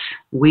else,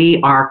 we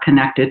are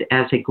connected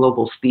as a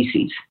global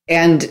species.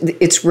 And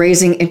it's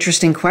raising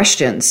interesting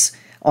questions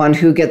on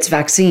who gets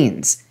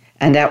vaccines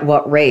and at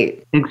what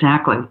rate.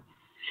 Exactly.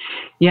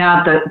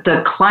 Yeah,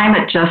 the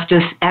climate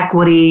justice,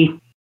 equity,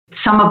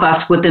 some of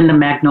us within the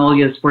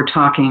Magnolias were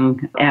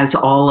talking as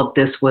all of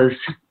this was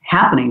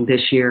happening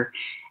this year.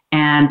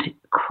 And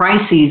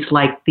crises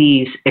like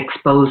these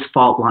expose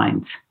fault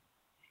lines.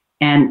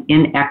 And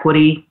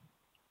inequity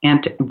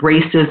and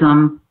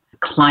racism,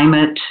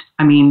 climate.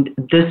 I mean,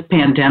 this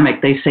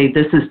pandemic, they say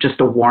this is just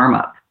a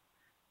warm-up.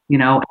 You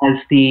know, as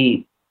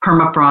the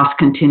permafrost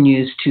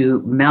continues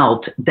to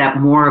melt,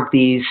 that more of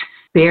these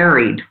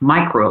buried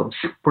microbes,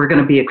 we're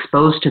going to be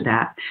exposed to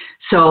that.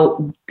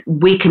 So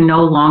we can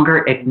no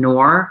longer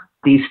ignore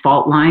these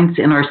fault lines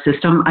in our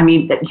system. I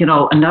mean, you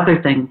know, another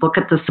thing, look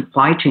at the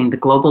supply chain, the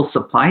global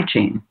supply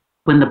chain.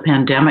 When the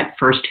pandemic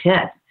first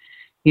hit,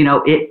 you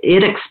know,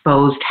 it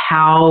exposed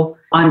how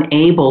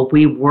unable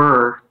we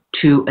were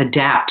to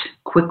adapt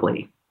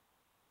quickly.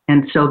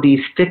 And so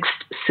these fixed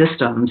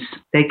systems,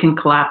 they can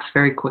collapse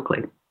very quickly.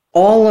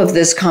 All of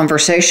this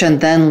conversation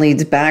then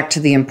leads back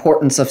to the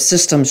importance of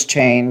systems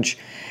change.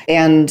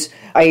 And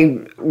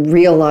I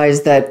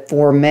realize that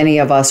for many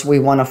of us, we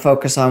want to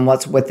focus on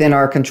what's within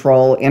our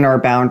control, in our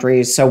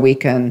boundaries, so we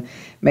can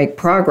make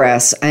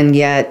progress. And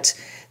yet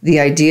the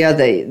idea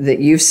that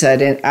you've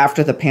said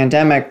after the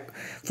pandemic,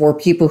 for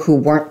people who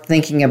weren't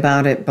thinking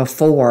about it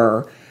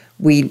before,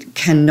 we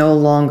can no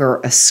longer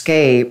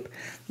escape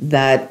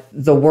that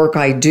the work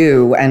I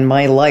do and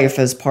my life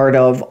is part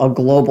of a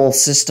global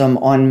system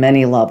on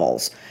many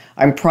levels.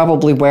 I'm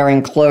probably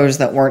wearing clothes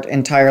that weren't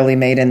entirely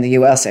made in the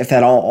US, if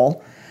at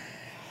all.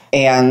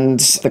 And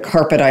the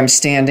carpet I'm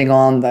standing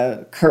on,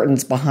 the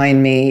curtains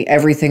behind me,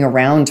 everything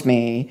around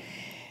me,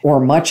 or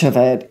much of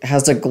it,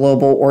 has a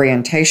global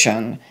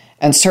orientation.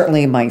 And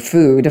certainly my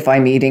food, if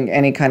I'm eating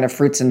any kind of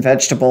fruits and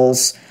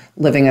vegetables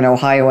living in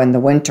Ohio in the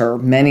winter,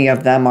 many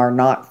of them are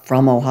not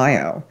from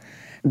Ohio.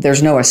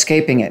 There's no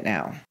escaping it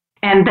now.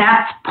 And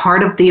that's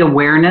part of the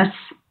awareness.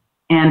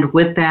 And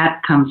with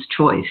that comes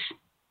choice.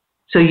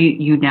 So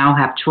you now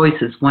have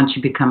choices once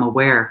you become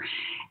aware.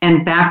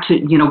 And back to,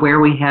 you know, where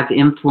we have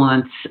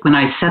influence, when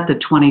I set the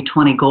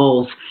 2020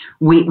 goals,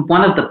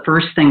 one of the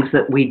first things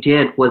that we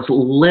did was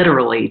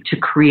literally to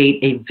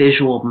create a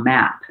visual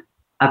map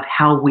of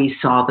how we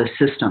saw the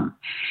system.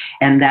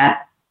 And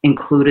that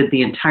included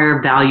the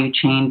entire value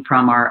chain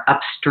from our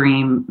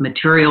upstream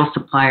material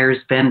suppliers,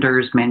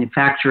 vendors,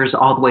 manufacturers,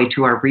 all the way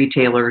to our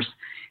retailers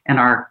and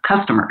our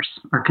customers,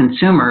 our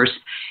consumers,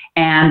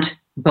 and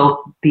both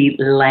the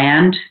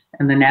land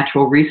and the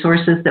natural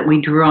resources that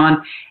we drew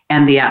on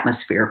and the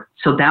atmosphere.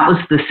 So that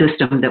was the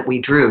system that we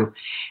drew.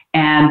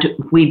 And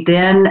we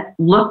then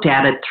looked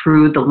at it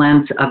through the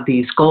lens of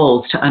these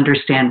goals to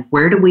understand,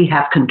 where do we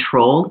have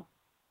control?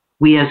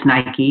 We as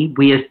Nike,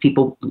 we as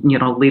people, you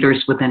know,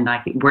 leaders within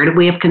Nike, where do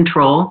we have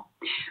control?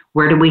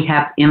 Where do we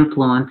have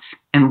influence?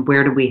 And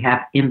where do we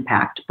have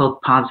impact,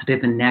 both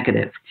positive and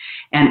negative?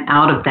 And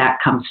out of that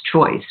comes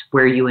choice,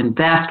 where you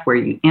invest, where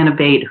you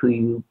innovate, who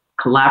you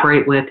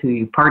collaborate with, who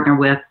you partner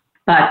with.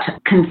 But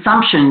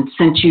consumption,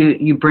 since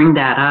you bring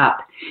that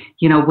up,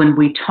 when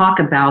we talk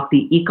about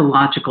the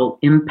ecological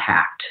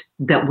impact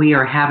that we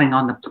are having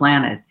on the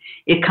planet,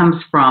 it comes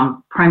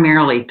from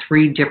primarily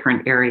three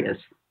different areas.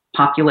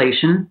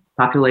 Population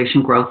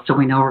growth. So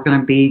we know we're going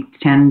to be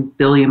 10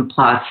 billion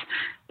plus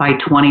by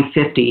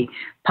 2050.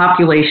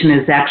 Population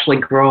is actually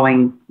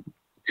growing,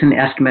 it's an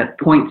estimate,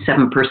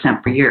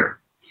 0.7% per year.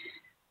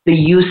 The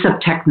use of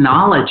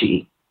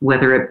technology,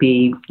 whether it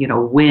be,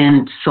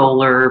 wind,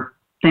 solar,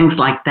 things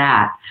like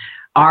that,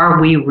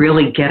 are we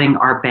really getting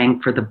our bang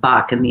for the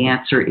buck? And the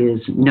answer is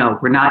no,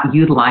 we're not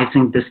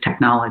utilizing this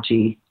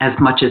technology as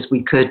much as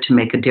we could to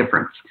make a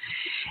difference.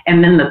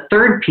 And then the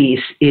third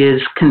piece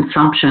is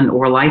consumption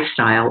or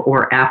lifestyle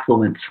or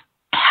affluence,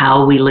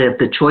 how we live,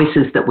 the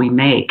choices that we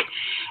make.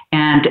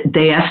 And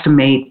they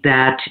estimate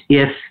that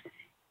if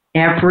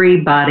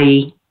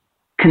everybody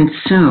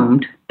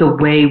consumed the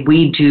way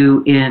we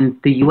do in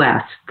the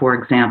U.S., for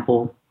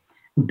example,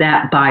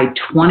 that by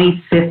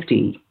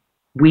 2050,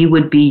 we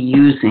would be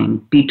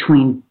using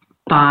between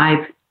 5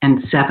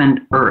 and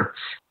 7 Earths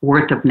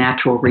worth of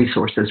natural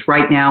resources.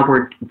 Right now,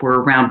 we're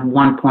around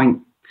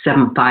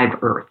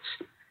 1.75 Earths,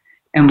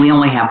 and we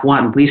only have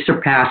one. We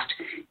surpassed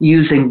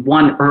using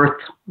 1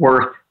 Earth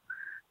worth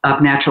of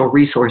natural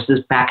resources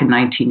back in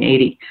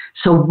 1980.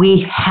 So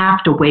we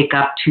have to wake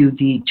up to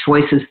the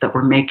choices that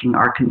we're making,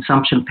 our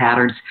consumption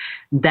patterns.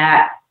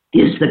 That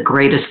is the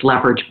greatest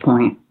leverage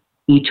point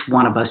each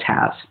one of us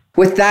has.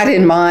 With that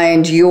in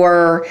mind,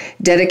 you're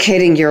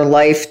dedicating your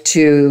life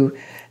to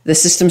the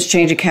Systems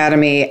Change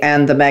Academy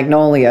and the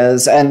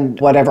Magnolias and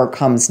whatever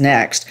comes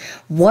next.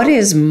 What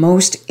is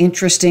most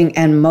interesting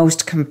and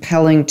most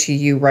compelling to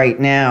you right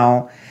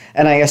now?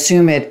 And I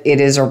assume it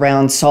is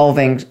around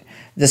solving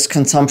this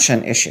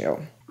consumption issue.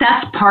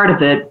 That's part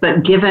of it,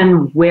 but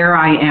given where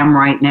I am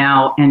right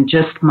now and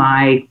just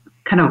my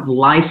kind of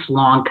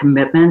lifelong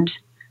commitment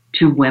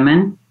to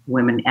women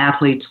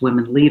athletes,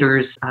 women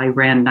leaders, I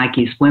ran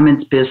Nike's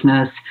women's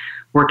business,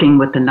 working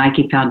with the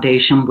Nike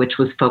Foundation, which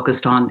was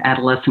focused on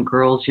adolescent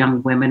girls,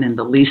 young women in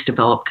the least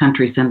developed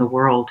countries in the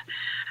world.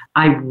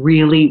 I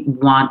really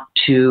want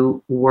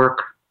to work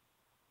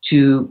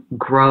to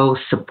grow,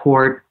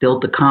 support,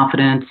 build the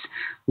confidence,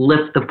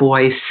 lift the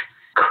voice,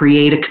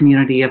 create a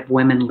community of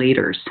women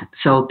leaders.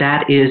 So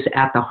that is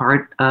at the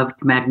heart of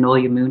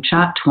Magnolia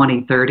Moonshot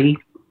 2030.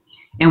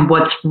 And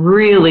what's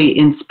really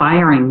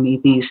inspiring me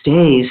these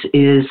days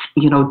is,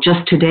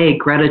 just today,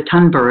 Greta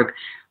Thunberg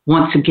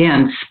once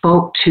again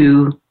spoke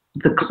to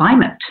the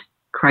climate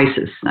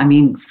crisis.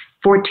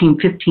 14,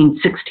 15,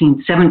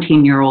 16,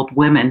 17-year-old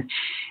women.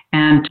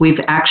 And we've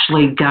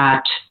actually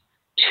got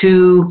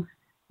 2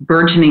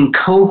 burgeoning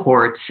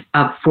cohorts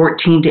of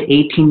 14 to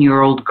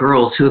 18-year-old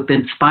girls who have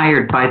been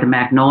inspired by the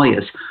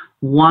Magnolias.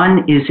 One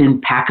is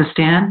in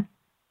Pakistan,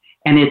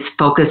 and it's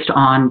focused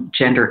on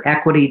gender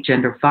equity,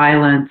 gender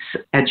violence,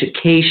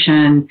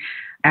 education,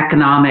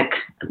 economic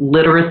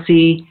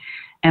literacy.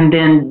 And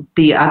then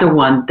the other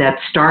one that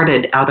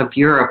started out of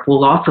Europe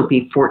will also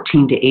be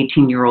 14 to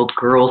 18-year-old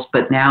girls,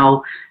 but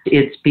now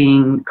it's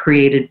being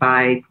created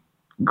by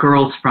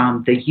girls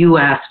from the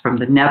U.S., from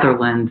the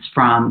Netherlands,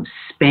 from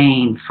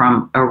Spain,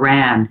 from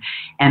Iran,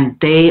 and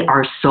they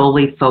are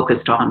solely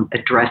focused on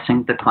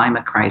addressing the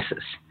climate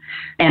crisis.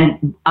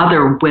 And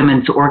other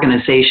women's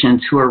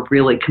organizations who are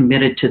really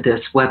committed to this,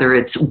 whether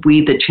it's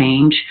We the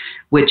Change,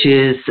 which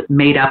is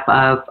made up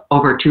of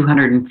over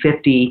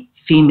 250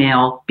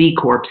 female B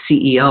Corp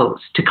CEOs,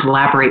 to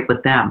collaborate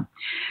with them.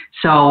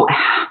 So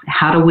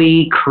how do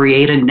we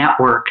create a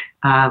network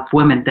of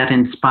women that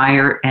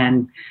inspire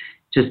and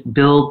just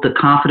build the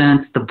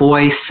confidence, the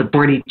voice,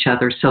 support each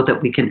other so that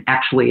we can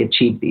actually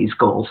achieve these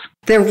goals?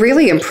 They're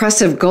really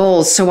impressive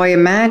goals. So I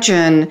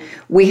imagine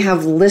we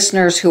have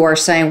listeners who are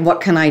saying,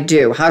 what can I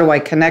do? How do I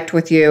connect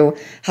with you?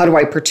 How do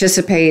I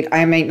participate?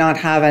 I may not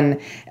have an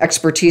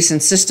expertise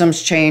in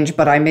systems change,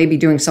 but I may be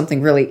doing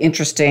something really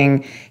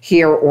interesting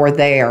here or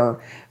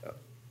there.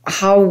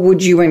 How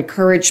would you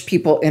encourage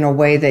people in a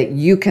way that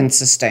you can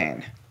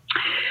sustain?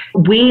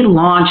 We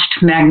launched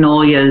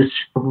Magnolias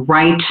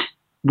right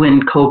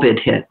when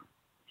COVID hit.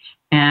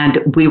 And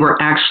we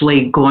were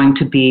actually going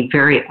to be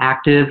very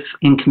active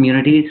in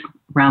communities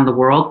around the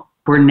world.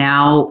 We're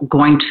now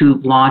going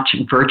to launch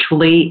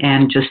virtually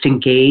and just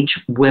engage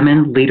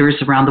women leaders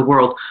around the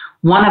world.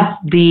 One of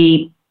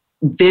the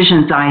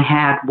visions I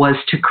had was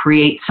to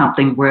create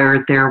something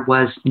where there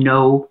was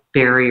no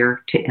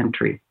barrier to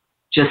entry,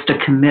 just a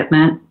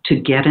commitment to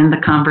get in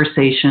the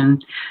conversation.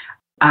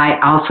 I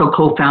also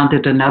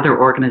co-founded another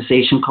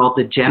organization called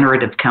the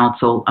Generative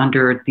Council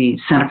under the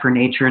Center for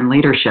Nature and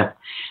Leadership.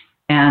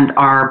 And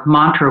our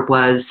mantra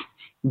was,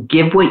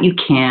 give what you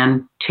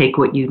can, take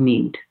what you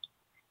need.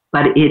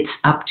 But it's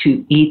up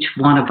to each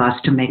one of us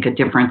to make a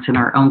difference in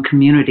our own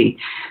community.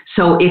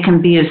 So it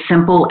can be as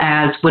simple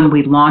as when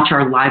we launch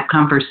our live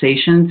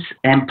conversations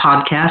and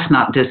podcasts,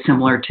 not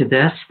dissimilar to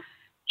this,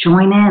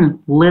 join in,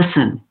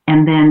 listen,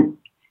 and then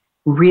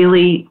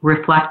really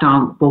reflect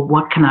on, well,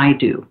 what can I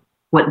do?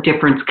 What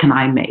difference can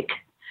I make?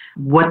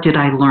 What did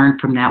I learn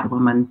from that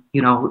woman,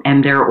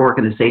 and their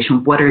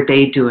organization? What are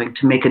they doing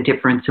to make a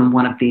difference in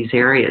one of these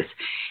areas?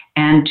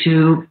 And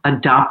to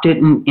adopt it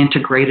and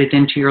integrate it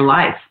into your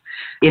life.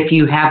 If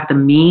you have the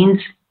means,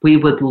 we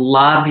would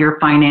love your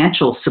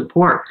financial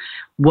support.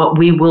 What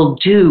we will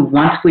do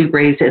once we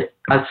raise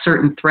a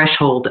certain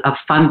threshold of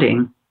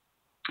funding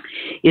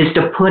is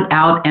to put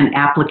out an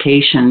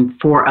application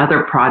for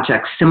other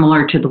projects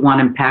similar to the one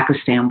in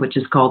Pakistan, which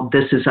is called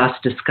This Is Us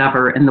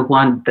Discover, and the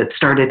one that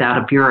started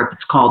out of Europe,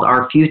 it's called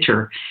Our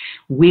Future.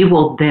 We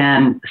will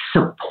then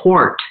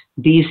support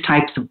these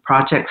types of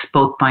projects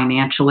both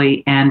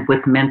financially and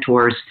with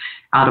mentors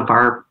out of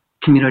our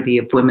community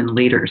of women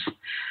leaders.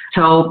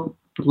 So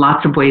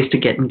lots of ways to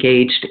get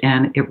engaged,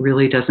 and it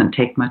really doesn't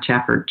take much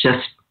effort,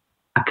 just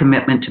a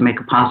commitment to make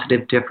a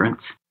positive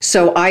difference.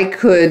 So I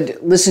could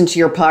listen to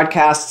your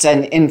podcasts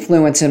and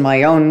influence in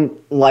my own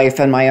life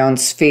and my own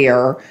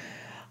sphere.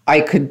 I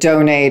could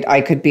donate.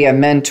 I could be a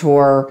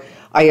mentor.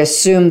 I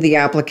assume the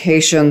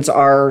applications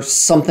are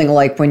something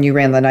like when you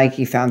ran the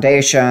Nike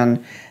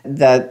Foundation,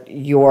 that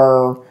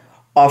you're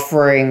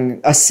offering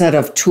a set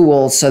of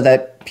tools so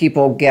that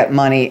people get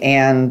money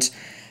and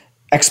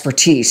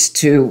expertise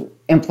to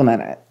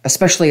implement it,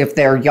 especially if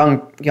they're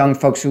young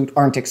folks who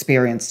aren't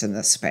experienced in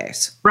this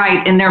space.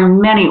 Right. And there are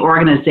many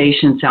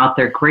organizations out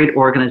there, great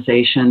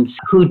organizations,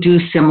 who do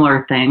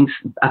similar things,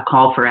 a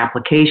call for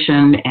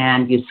application,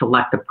 and you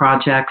select the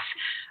projects.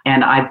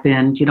 And I've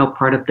been,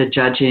 part of the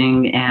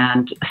judging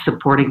and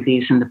supporting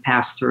these in the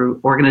past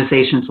through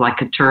organizations like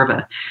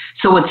Katurva.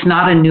 So it's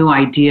not a new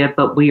idea,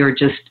 but we are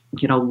just,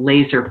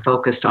 laser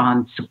focused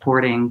on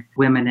supporting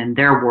women in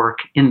their work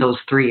in those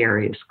three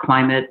areas: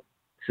 climate,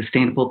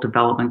 sustainable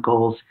development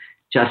goals,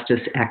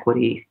 justice,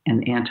 equity,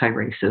 and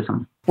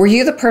anti-racism. Were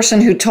you the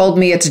person who told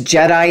me it's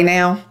Jedi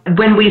now?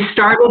 When we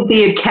started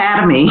the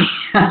Academy,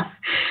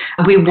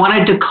 we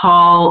wanted to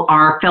call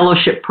our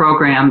fellowship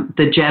program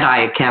the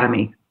Jedi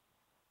Academy.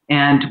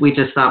 And we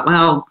just thought,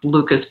 well,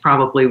 Lucas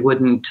probably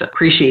wouldn't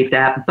appreciate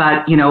that.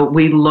 But,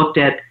 we looked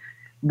at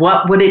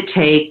what would it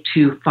take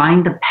to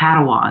find the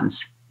Padawans,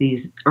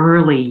 these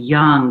early,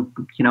 young,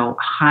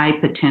 high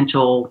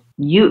potential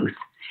youth.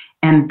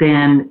 And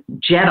then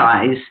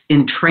Jedis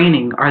in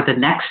training are the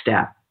next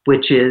step,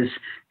 which is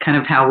kind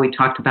of how we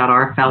talked about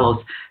our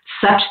fellows,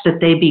 such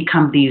that they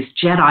become these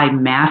Jedi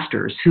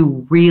masters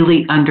who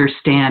really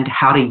understand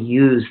how to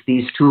use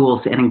these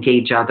tools and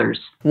engage others.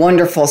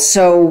 Wonderful.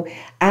 So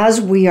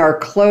as we are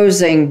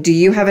closing, do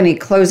you have any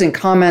closing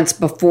comments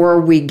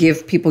before we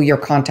give people your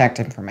contact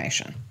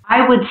information?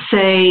 I would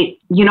say,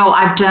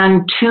 I've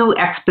done 2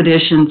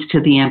 expeditions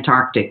to the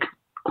Antarctic,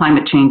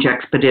 climate change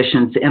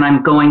expeditions, and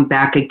I'm going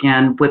back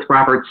again with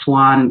Robert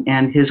Swan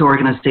and his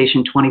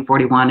organization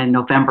 2041 in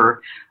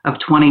November of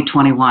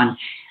 2021.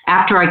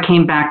 After I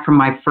came back from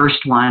my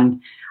first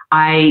one,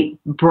 I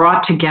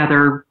brought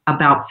together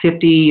about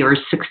 50 or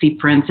 60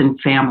 friends and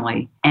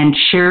family and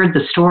shared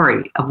the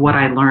story of what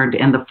I learned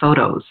and the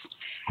photos.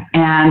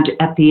 And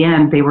at the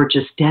end, they were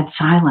just dead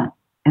silent.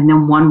 And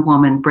then one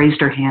woman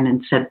raised her hand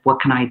and said,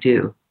 "What can I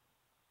do?"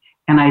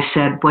 And I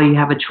said, "Well, you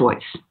have a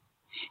choice.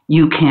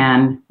 You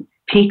can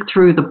peek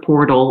through the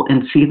portal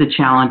and see the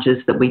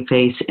challenges that we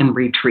face and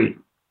retreat.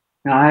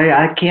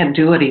 I can't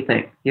do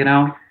anything,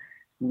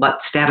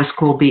 let status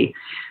quo be.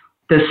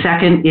 The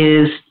second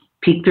is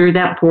peek through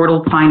that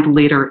portal, find a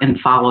leader, and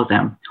follow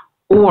them.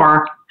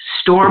 Or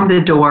storm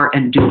the door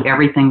and do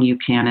everything you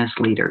can as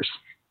leaders.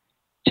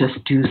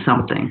 Just do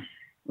something."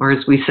 Or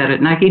as we said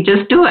at Nike,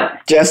 just do it.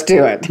 Just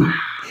do it.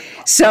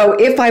 So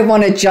if I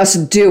want to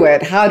just do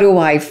it, how do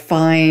I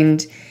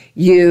find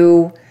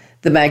you,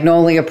 the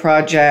Magnolia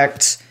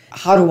Project?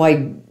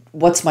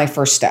 What's my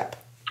first step?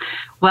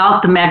 Well,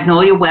 the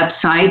Magnolia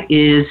website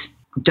is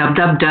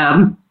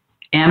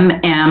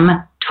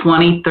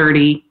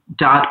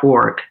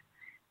www.mm2030.org.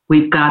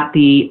 We've got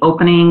the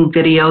opening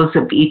videos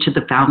of each of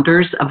the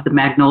founders of the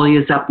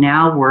Magnolias up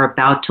now. We're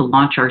about to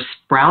launch our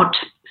Sprout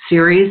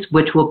series,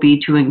 which will be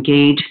to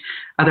engage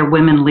other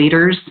women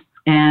leaders.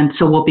 And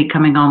so we'll be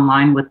coming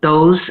online with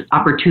those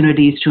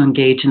opportunities to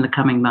engage in the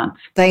coming months.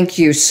 Thank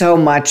you so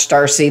much,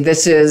 Darcy.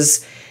 This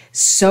is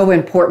so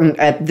important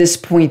at this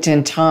point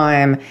in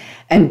time,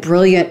 and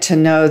brilliant to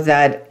know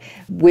that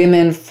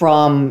women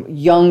from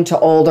young to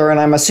older, and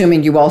I'm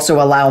assuming you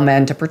also allow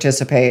men to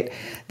participate,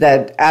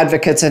 that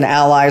advocates and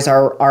allies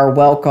are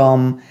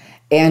welcome,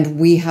 and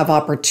we have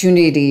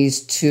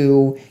opportunities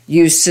to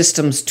use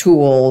systems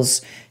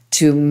tools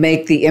to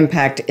make the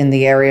impact in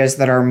the areas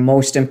that are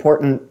most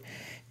important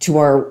to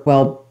our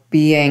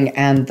well-being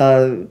and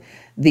the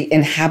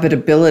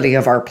inhabitability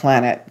of our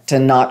planet, to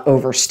not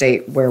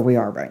overstate where we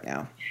are right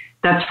now.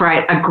 That's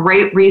right. A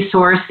great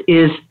resource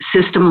is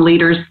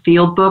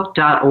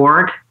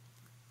systemleadersfieldbook.org,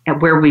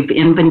 where we've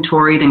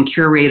inventoried and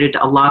curated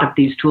a lot of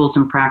these tools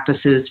and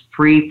practices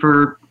free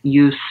for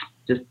use.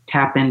 Just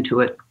tap into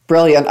it.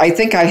 Brilliant. I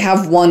think I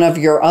have one of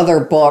your other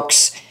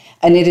books,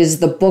 and it is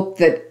the book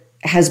that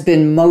has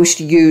been most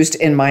used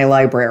in my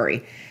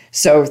library.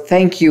 So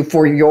thank you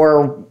for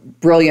your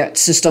brilliant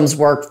systems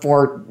work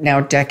for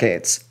now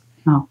decades.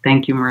 Oh,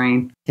 thank you,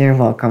 Maureen. You're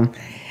welcome.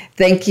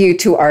 Thank you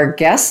to our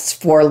guests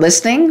for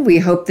listening. We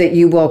hope that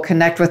you will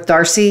connect with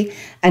Darcy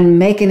and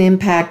make an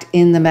impact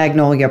in the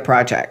Magnolia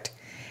Project.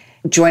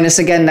 Join us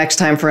again next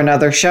time for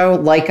another show.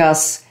 Like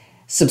us,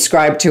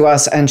 subscribe to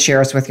us, and share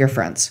us with your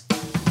friends.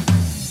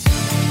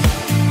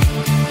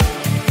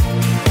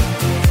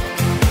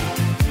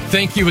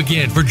 Thank you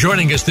again for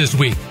joining us this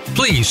week.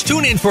 Please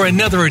tune in for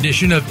another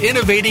edition of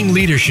Innovating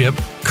Leadership,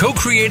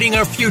 Co-Creating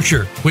Our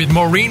Future with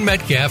Maureen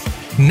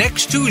Metcalf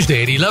next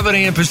Tuesday at 11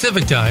 a.m.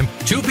 Pacific Time,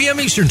 2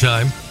 p.m. Eastern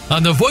Time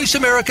on the Voice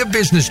America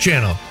Business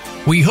Channel.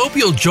 We hope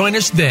you'll join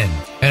us then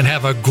and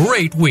have a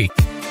great week.